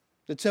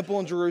 The temple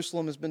in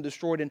Jerusalem has been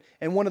destroyed.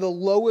 And one of the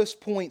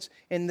lowest points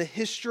in the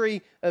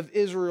history of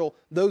Israel,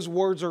 those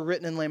words are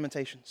written in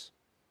Lamentations.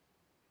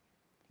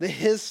 That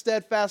His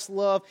steadfast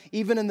love,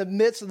 even in the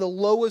midst of the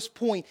lowest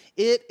point,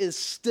 it is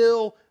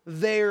still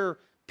there,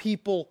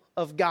 people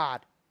of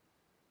God.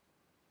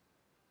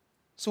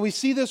 So we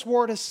see this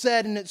word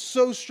Hesed, and it's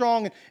so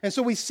strong. And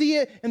so we see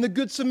it in the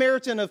Good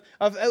Samaritan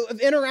of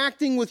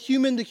interacting with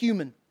human to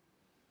human.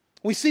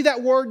 We see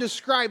that word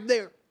described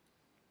there.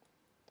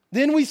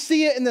 Then we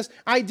see it in this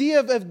idea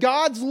of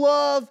God's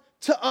love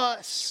to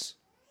us.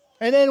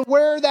 And then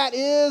where that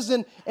is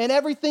and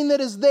everything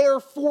that is there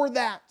for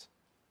that.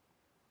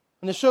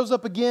 And it shows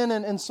up again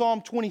in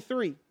Psalm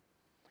 23.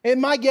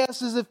 And my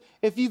guess is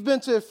if you've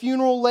been to a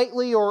funeral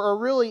lately or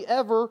really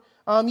ever,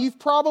 you've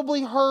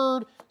probably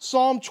heard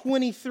Psalm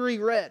 23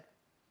 read.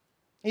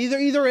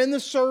 Either in the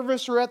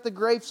service or at the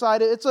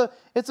graveside. It's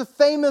a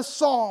famous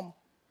psalm.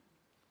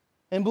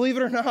 And believe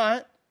it or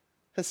not,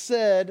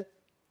 Hesed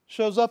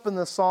shows up in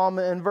the psalm.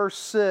 In verse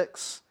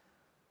 6,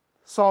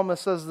 the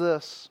psalmist says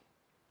this: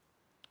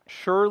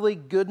 surely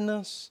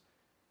goodness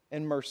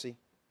and mercy,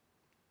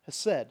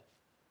 Hesed,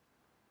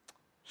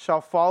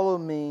 shall follow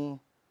me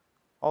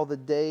all the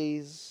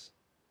days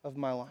of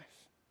my life.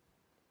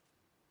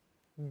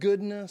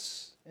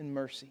 Goodness and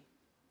mercy.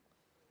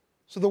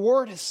 So the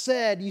word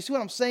Hesed, you see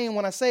what I'm saying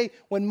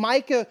when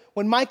Micah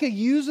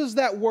uses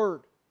that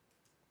word,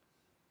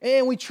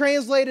 and we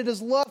translate it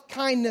as love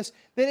kindness,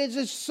 that it's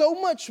just so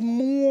much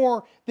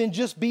more than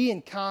just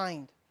being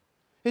kind.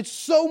 It's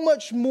so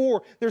much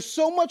more. There's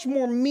so much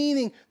more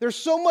meaning. There's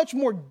so much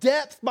more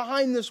depth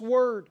behind this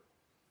word.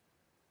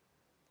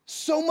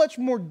 So much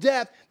more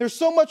depth. There's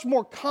so much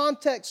more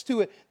context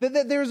to it.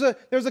 That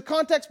there's a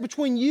context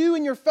between you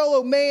and your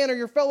fellow man or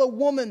your fellow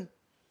woman.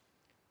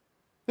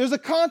 There's a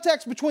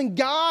context between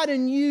God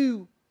and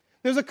you.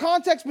 There's a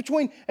context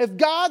between if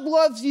God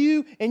loves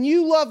you and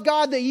you love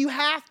God, that you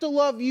have to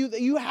love you,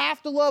 that you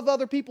have to love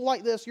other people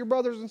like this, your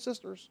brothers and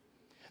sisters.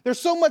 There's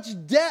so much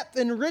depth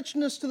and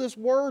richness to this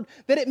word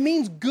that it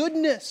means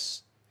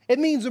goodness. It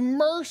means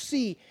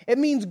mercy. It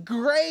means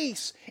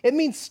grace. It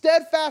means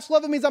steadfast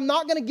love. It means I'm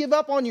not going to give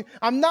up on you.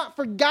 I'm not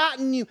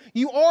forgotten you.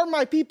 You are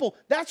my people.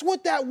 That's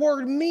what that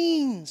word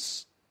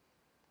means.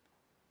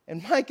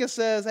 And Micah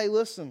says, hey,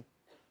 listen,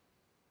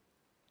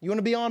 you want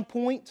to be on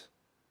point?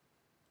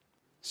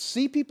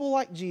 See people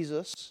like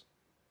Jesus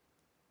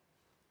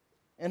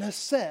and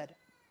Hesed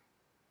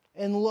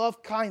and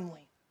love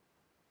kindly.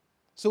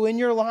 So in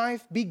your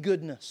life, be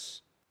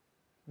goodness.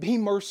 Be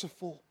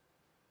merciful.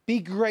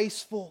 Be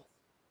graceful.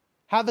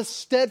 Have a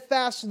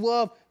steadfast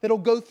love that'll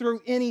go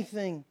through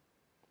anything,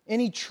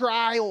 any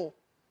trial,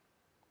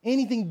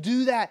 anything.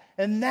 Do that,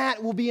 and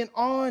that will be an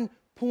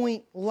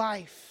on-point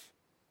life.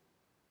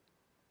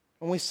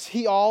 And we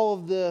see all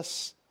of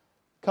this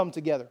come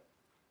together.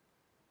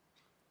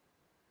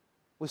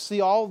 We see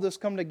all of this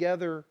come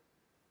together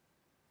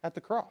at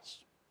the cross.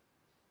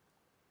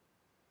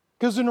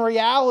 Because in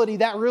reality,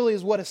 that really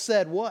is what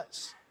Hesed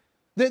was.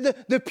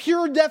 The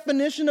pure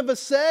definition of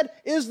Hesed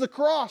is the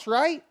cross,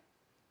 right?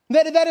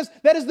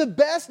 That is the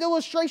best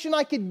illustration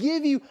I could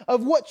give you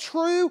of what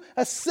true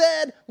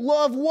Hesed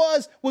love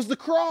was the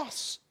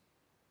cross.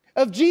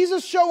 Of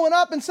Jesus showing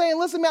up and saying,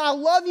 listen, man, I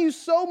love you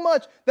so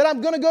much that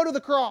I'm going to go to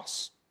the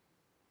cross.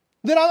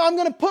 That I'm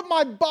going to put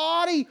my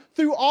body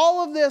through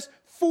all of this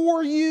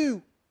for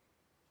you.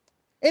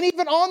 And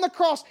even on the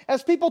cross,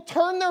 as people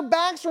turn their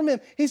backs from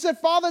Him, He said,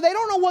 Father, they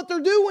don't know what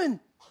they're doing.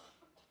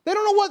 They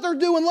don't know what they're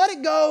doing. Let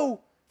it go.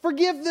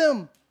 Forgive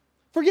them.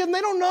 Forgive them. They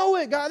don't know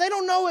it, God. They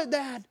don't know it,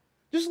 Dad.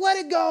 Just let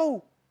it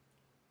go.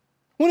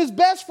 When His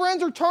best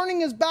friends are turning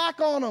His back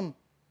on Him.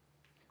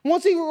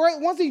 Once he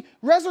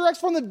resurrects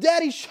from the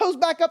dead, He shows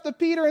back up to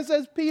Peter and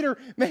says, Peter,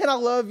 man, I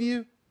love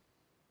you.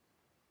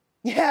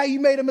 Yeah, you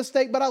made a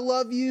mistake, but I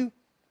love you.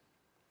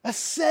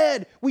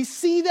 Hesed, we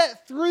see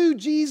that through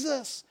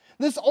Jesus.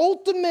 This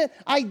ultimate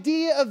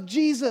idea of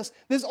Jesus,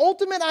 this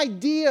ultimate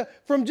idea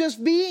from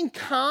just being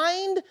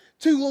kind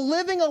to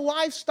living a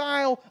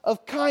lifestyle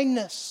of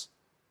kindness.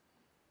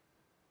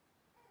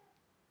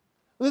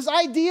 This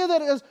idea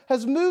that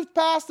has moved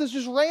past this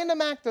just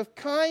random act of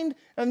kind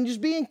and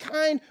just being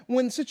kind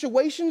when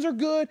situations are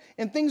good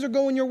and things are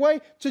going your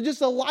way to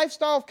just a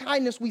lifestyle of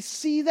kindness. We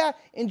see that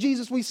in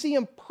Jesus. We see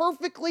Him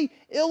perfectly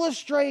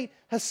illustrate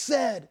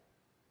Hesed.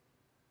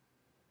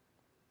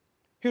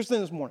 Here's the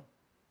thing this morning.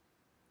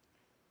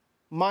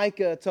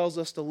 Micah tells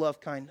us to love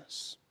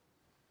kindness.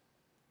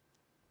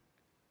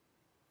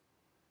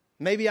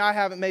 Maybe I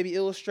haven't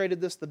illustrated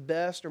this the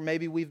best, or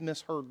maybe we've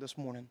misheard this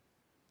morning.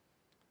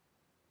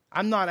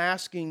 I'm not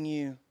asking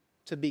you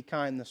to be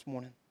kind this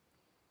morning.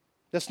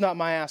 That's not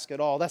my ask at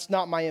all. That's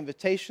not my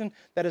invitation.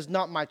 That is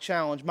not my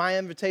challenge. My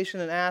invitation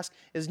and ask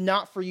is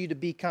not for you to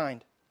be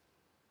kind.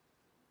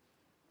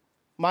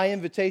 My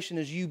invitation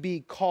is you be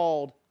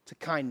called to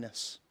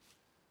kindness.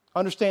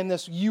 Understand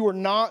this, you are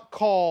not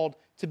called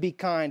to be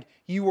kind.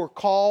 You are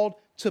called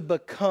to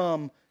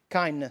become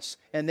kindness.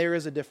 And there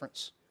is a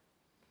difference.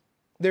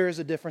 There is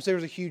a difference. There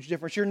is a huge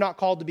difference. You're not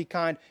called to be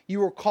kind.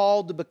 You are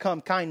called to become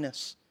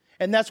kindness.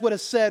 And that's what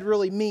Hesed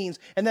really means.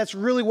 And that's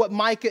really what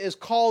Micah is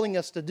calling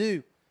us to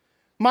do.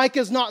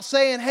 Micah's not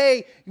saying,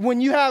 hey,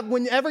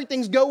 when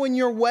everything's going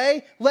your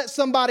way, let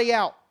somebody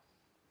out.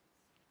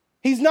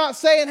 He's not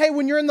saying, hey,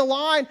 when you're in the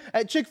line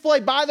at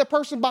Chick-fil-A, buy the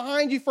person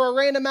behind you for a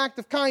random act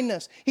of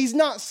kindness. He's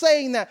not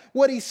saying that.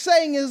 What he's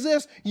saying is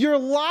this: your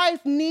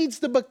life needs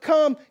to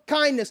become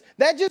kindness.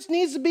 That just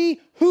needs to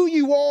be who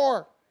you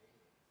are.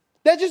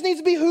 That just needs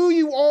to be who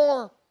you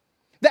are.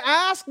 The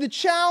ask, the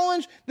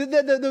challenge,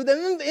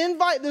 the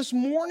invite this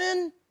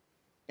morning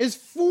is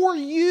for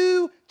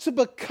you to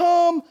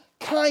become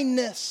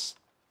kindness,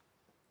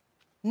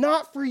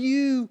 not for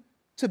you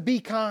to be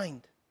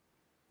kind.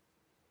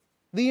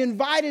 The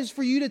invite is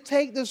for you to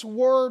take this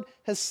word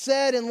has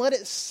said and let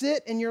it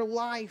sit in your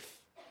life.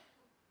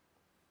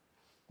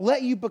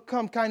 Let you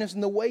become kindness.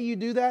 And the way you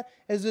do that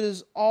is it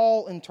is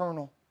all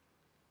internal.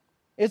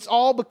 It's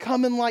all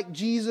becoming like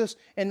Jesus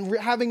and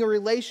having a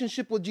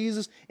relationship with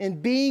Jesus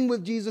and being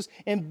with Jesus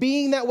and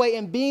being that way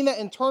and being that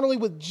internally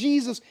with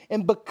Jesus.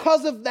 And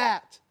because of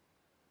that,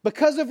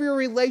 because of your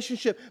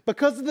relationship,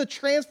 because of the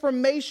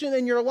transformation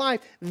in your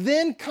life,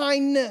 then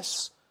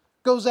kindness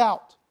goes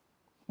out.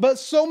 But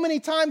so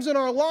many times in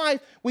our life,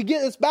 we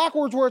get this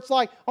backwards where it's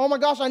like, oh my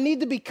gosh, I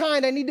need to be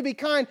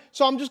kind,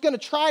 so I'm just going to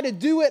try to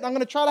do it. I'm going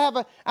to try to have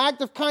an act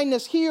of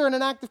kindness here and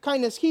an act of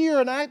kindness here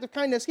and an act of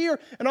kindness here.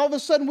 And all of a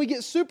sudden we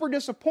get super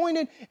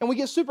disappointed and we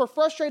get super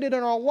frustrated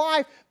in our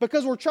life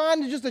because we're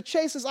trying to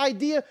chase this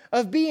idea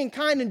of being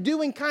kind and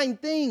doing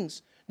kind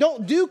things.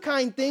 Don't do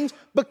kind things,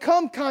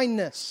 become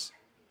kindness.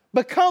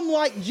 Become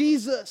like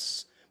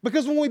Jesus.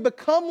 Because when we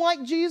become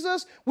like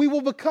Jesus, we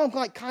will become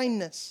like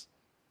kindness.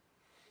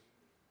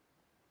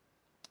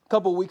 A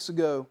couple of weeks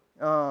ago,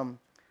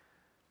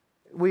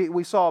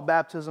 we saw a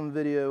baptism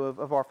video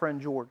of our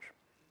friend George.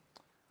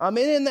 And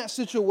in that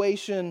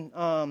situation,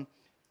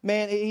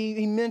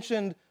 he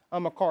mentioned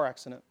a car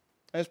accident.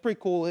 And it's pretty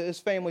cool. His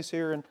family's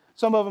here, and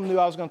some of them knew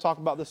I was going to talk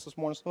about this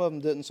morning. Some of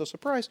them didn't, so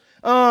surprise.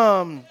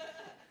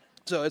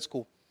 So it's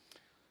cool.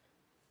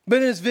 But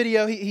in his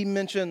video, he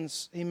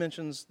mentions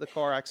the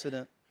car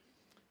accident.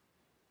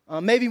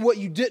 Maybe what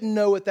you didn't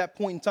know at that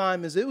point in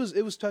time is it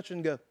was touch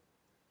and go.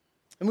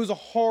 It was a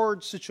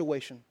hard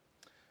situation.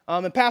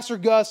 And Pastor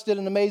Gus did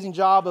an amazing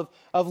job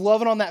of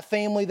loving on that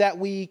family that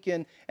week.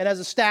 And as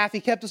a staff, he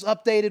kept us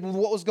updated with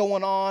what was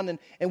going on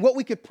and what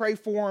we could pray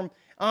for him.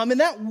 And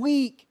that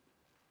week,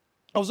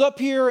 I was up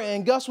here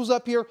and Gus was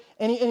up here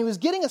and he was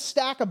getting a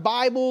stack of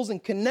Bibles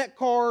and Connect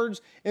cards.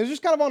 And it was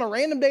just kind of on a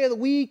random day of the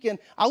week. And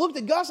I looked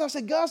at Gus and I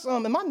said, Gus,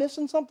 am I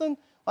missing something?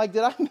 Like,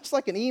 did I miss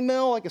like an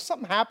email? Like, is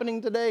something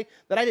happening today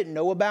that I didn't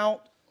know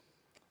about?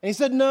 And he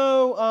said,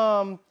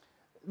 no.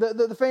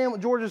 The family,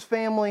 George's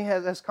family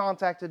has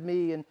contacted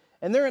me, and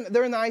they're in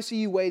the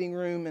ICU waiting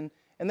room,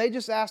 and they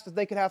just asked if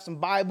they could have some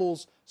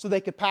Bibles so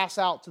they could pass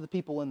out to the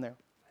people in there.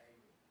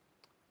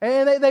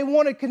 And they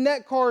wanted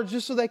Connect cards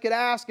just so they could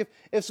ask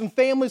if some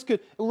families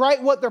could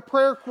write what their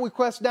prayer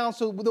requests down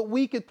so that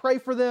we could pray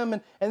for them,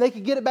 and they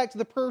could get it back to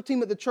the prayer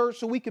team at the church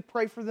so we could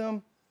pray for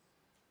them.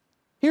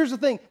 Here's the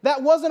thing.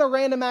 That wasn't a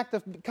random act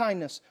of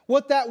kindness.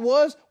 What that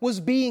was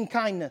being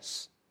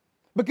kindness.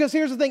 Because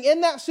here's the thing.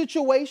 In that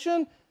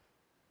situation,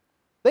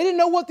 they didn't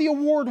know what the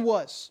award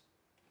was.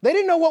 They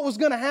didn't know what was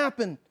going to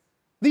happen.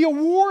 The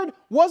award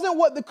wasn't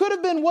it could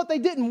have been what they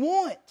didn't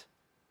want.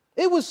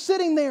 It was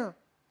sitting there.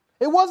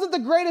 It wasn't the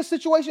greatest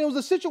situation. It was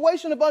a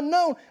situation of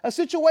unknown, a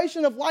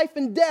situation of life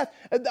and death.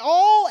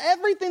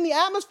 Everything, the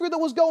atmosphere that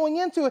was going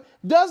into it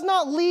does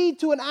not lead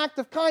to an act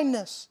of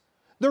kindness.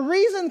 The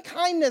reason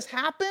kindness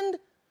happened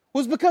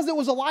was because it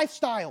was a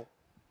lifestyle.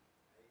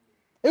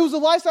 It was a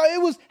lifestyle.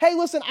 It was, hey,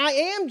 listen, I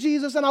am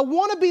Jesus and I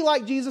want to be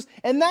like Jesus.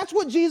 And that's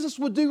what Jesus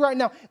would do right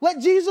now. Let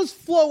Jesus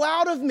flow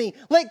out of me.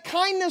 Let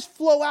kindness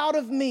flow out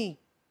of me.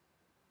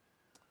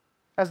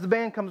 As the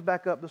band comes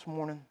back up this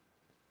morning,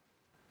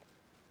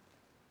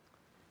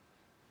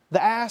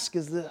 the ask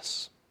is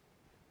this.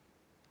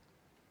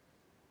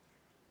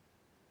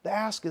 The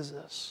ask is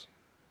this.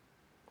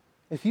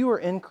 If you are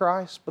in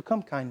Christ,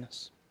 become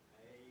kindness.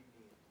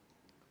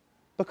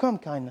 Become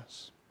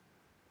kindness.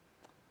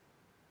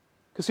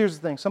 Because here's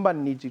the thing, somebody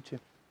needs you to.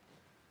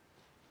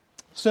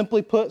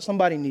 Simply put,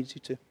 somebody needs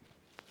you to.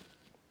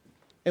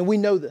 And we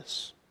know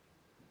this.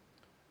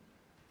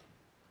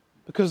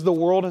 Because the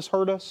world has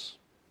hurt us.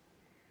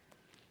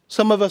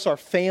 Some of us, our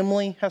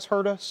family has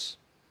hurt us.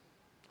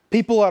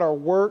 People at our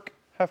work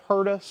have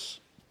hurt us.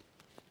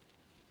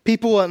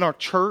 People in our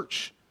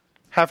church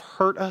have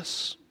hurt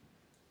us.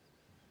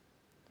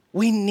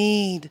 We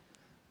need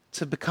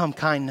to become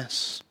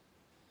kindness.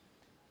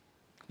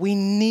 We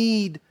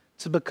need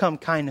to become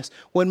kindness.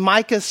 When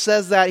Micah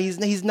says that,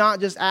 he's not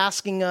just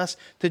asking us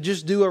to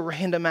just do a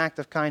random act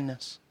of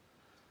kindness.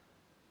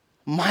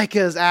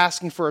 Micah is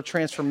asking for a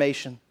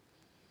transformation.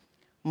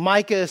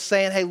 Micah is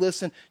saying, hey,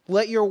 listen,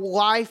 let your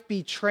life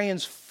be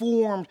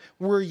transformed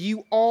where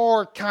you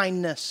are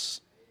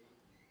kindness.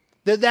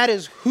 That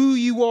is who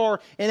you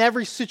are in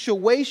every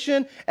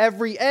situation,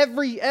 every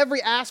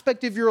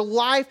aspect of your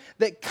life,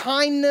 that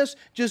kindness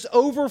just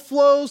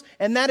overflows,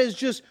 and that is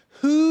just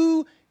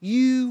who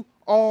you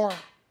are.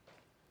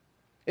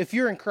 If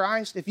you're in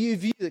Christ, if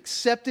you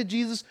accepted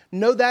Jesus,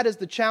 know that is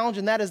the challenge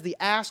and that is the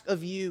ask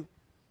of you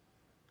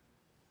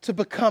to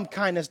become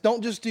kindness.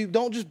 Don't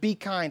just be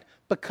kind,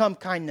 become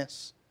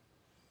kindness.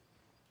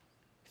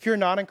 If you're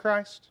not in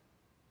Christ,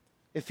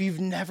 if you've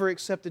never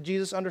accepted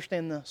Jesus,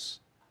 understand this.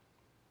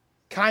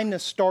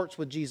 Kindness starts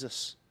with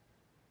Jesus.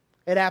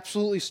 It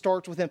absolutely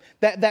starts with him.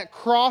 That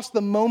cross,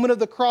 the moment of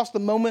the cross, the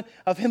moment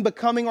of him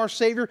becoming our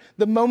Savior,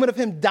 the moment of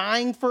him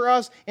dying for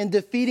us and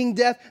defeating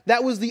death,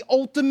 that was the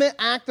ultimate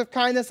act of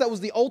kindness. That was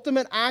the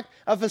ultimate act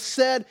of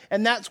hesed,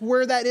 and that's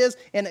where that is.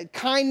 And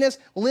kindness,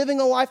 living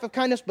a life of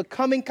kindness,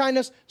 becoming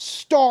kindness,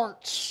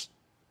 starts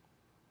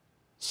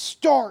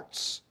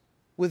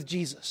with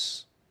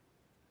Jesus.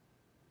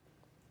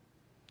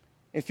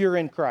 If you're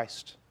in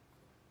Christ,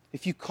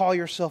 if you call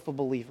yourself a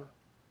believer,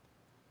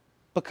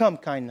 become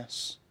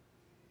kindness.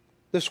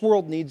 This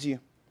world needs you.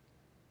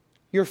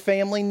 Your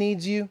family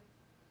needs you.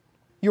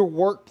 Your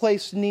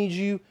workplace needs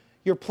you.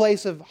 Your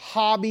place of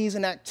hobbies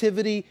and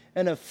activity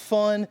and of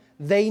fun,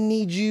 they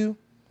need you.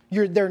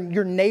 Your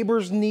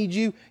neighbors need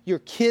you. Your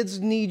kids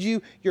need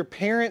you. Your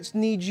parents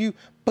need you.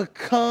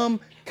 Become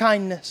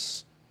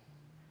kindness.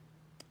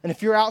 And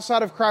if you're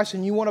outside of Christ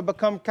and you want to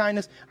become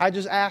kindness, I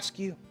just ask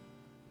you,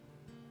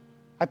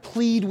 I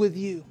plead with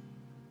you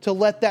to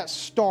let that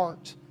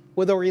start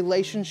with a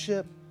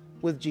relationship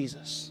with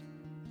Jesus.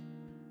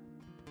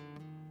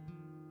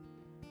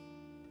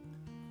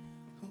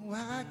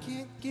 I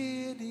can't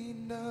get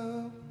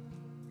enough.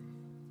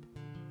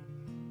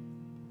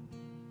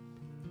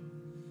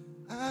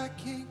 I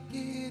can't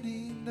get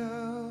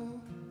enough.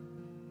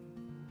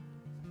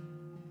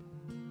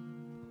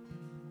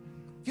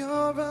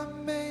 Your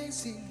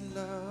amazing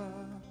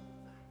love.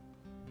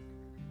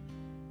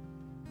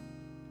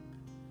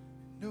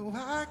 No,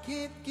 I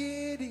can't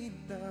get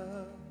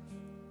enough.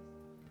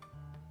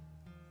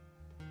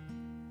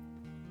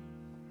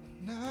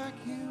 And I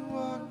can't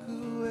walk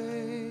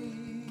away.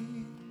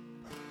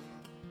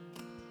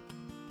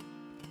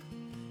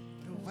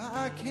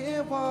 I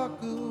can't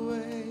walk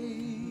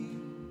away,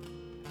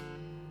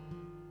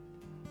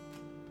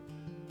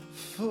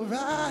 for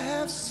I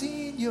have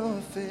seen your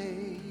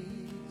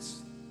face,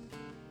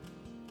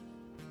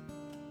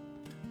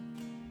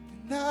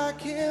 and I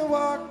can't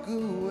walk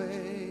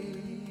away,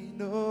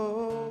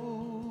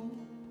 no,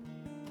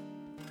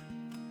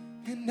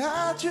 and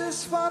I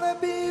just want to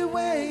be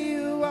where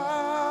you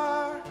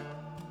are,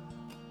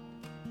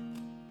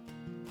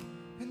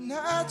 and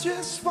I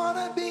just want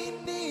to be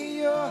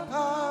near your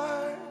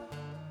heart.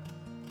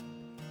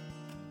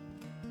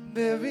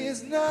 There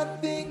is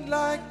nothing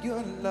like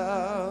your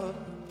love.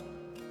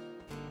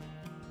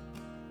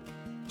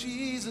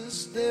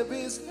 Jesus, there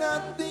is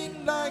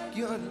nothing like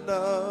your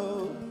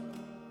love.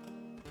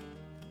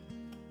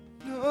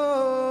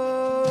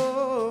 No.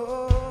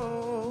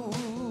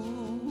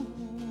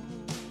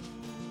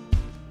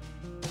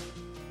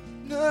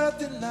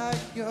 Nothing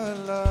like your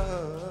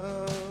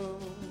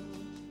love.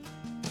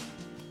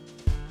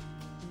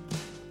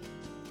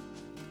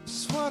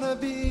 Just wanna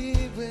be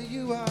where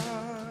you are.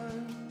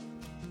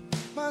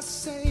 My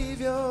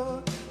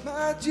Savior,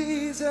 my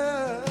Jesus.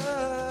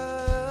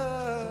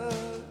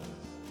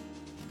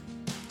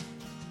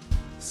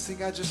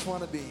 Sing, I just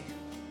want to be.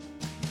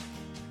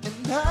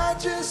 And I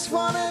just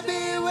want to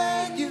be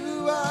where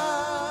you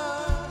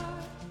are.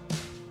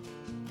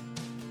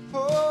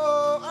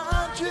 Oh,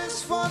 I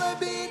just want to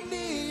be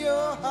near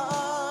your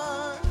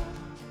heart.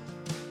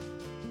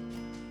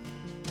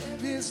 There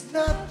is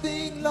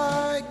nothing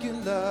like your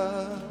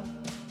love.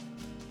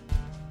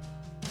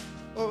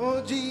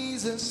 Oh,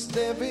 Jesus,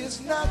 there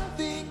is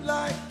nothing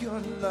like your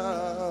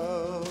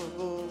love.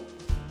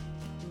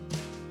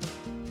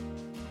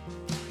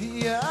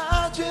 Yeah,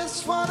 I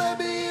just want to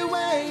be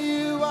where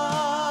you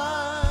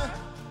are.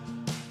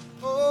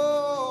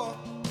 Oh,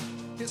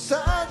 yes,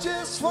 I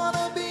just want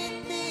to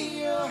be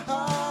near your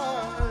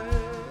heart.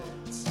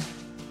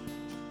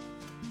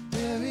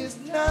 There is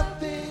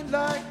nothing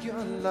like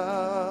your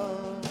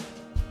love.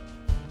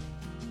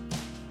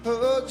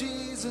 Oh,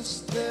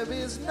 Jesus, there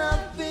is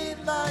nothing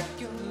like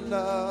your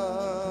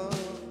love.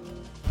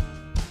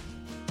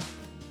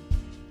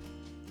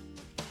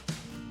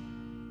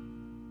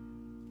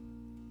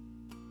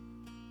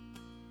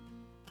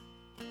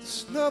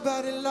 There's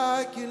nobody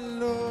like you,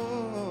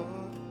 Lord.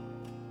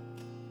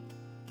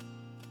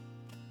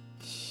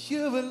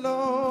 You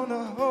alone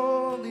are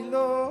holy,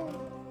 Lord.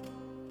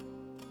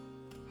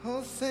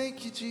 Oh,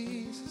 thank you,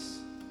 Jesus.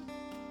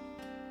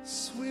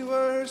 So we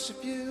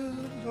worship you,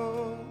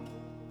 Lord.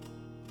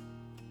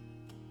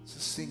 So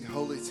sing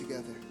holy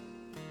together.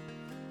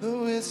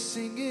 Oh, we're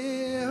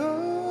singing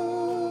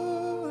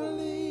holy,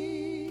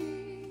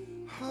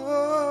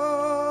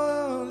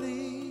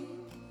 holy,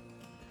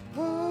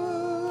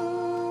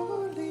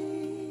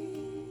 holy,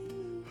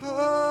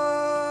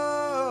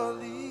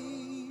 holy,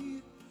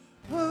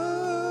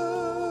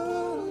 holy,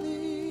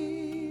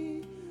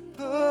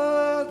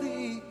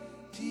 holy.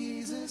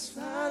 Jesus,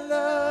 I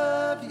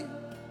love you.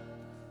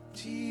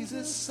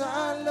 Jesus,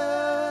 I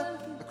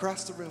love you.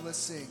 Across the room, let's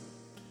sing.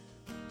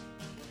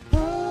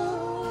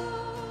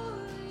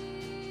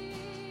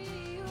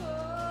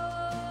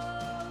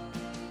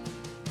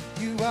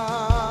 You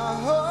are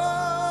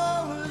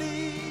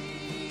holy.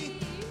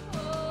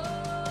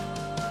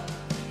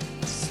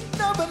 There's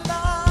nobody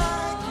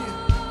like you.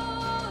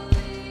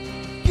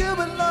 You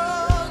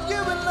belong,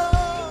 you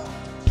belong.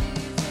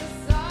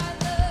 Jesus, I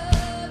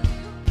love you.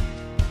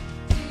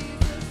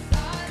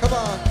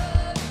 on.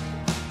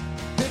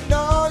 And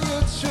all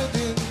your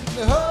children,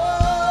 holy,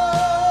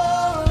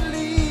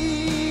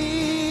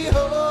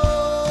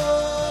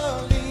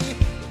 holy,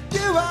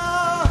 you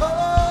are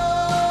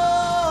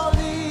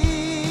holy,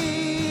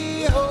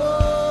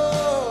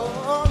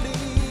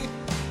 holy,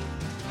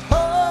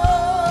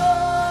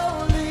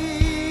 holy,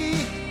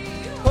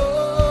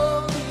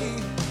 holy.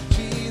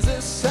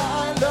 Jesus, I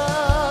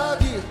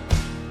love you.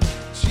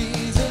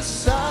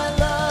 Jesus, I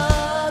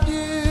love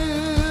you.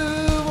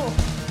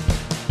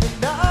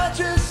 And I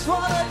just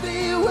want to be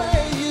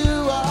where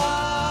you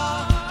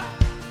are.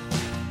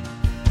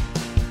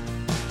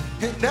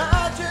 And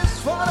I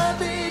just want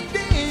to be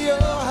near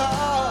your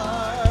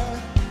heart.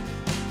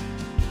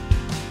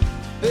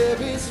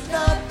 There is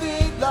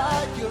nothing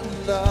like your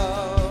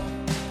love.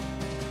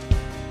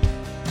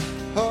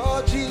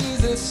 Oh,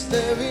 Jesus,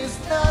 there is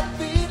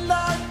nothing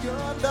like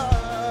your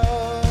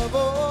love.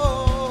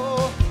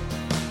 Oh,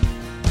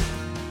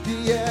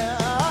 yeah,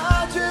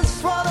 I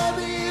just want to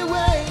be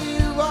where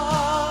you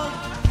are.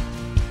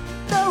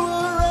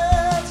 Nowhere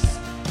else.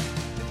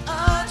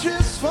 I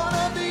just want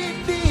to be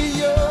near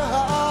your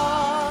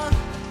heart.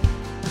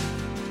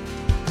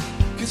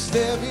 'Cause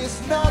there is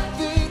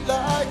nothing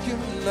like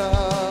your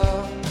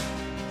love.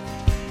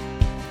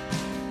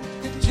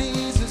 And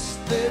Jesus,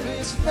 there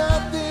is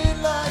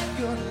nothing like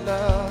your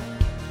love.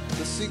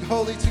 Let's sing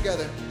holy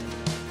together.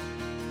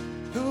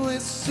 Who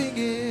is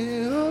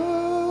singing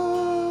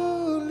holy,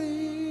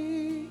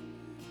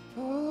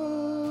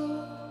 holy,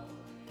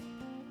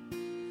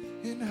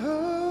 and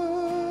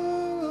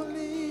holy,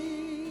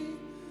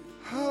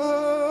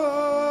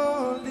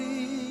 holy,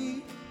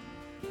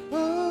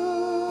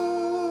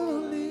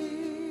 holy,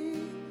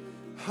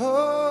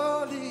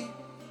 holy.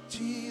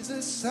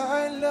 Jesus,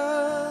 I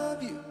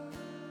love you.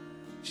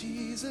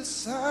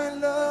 Jesus, I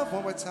love.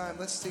 One more time,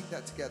 let's sing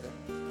that together.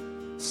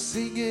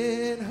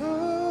 Singing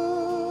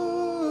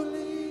holy,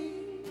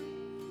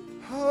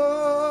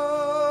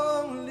 holy,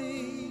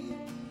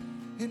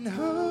 and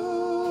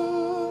holy,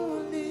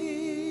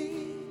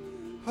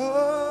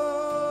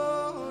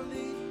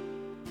 holy,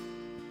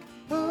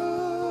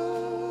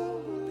 holy,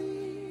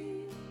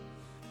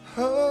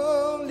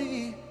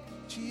 holy.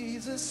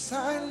 Jesus,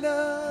 I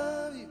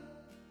love you.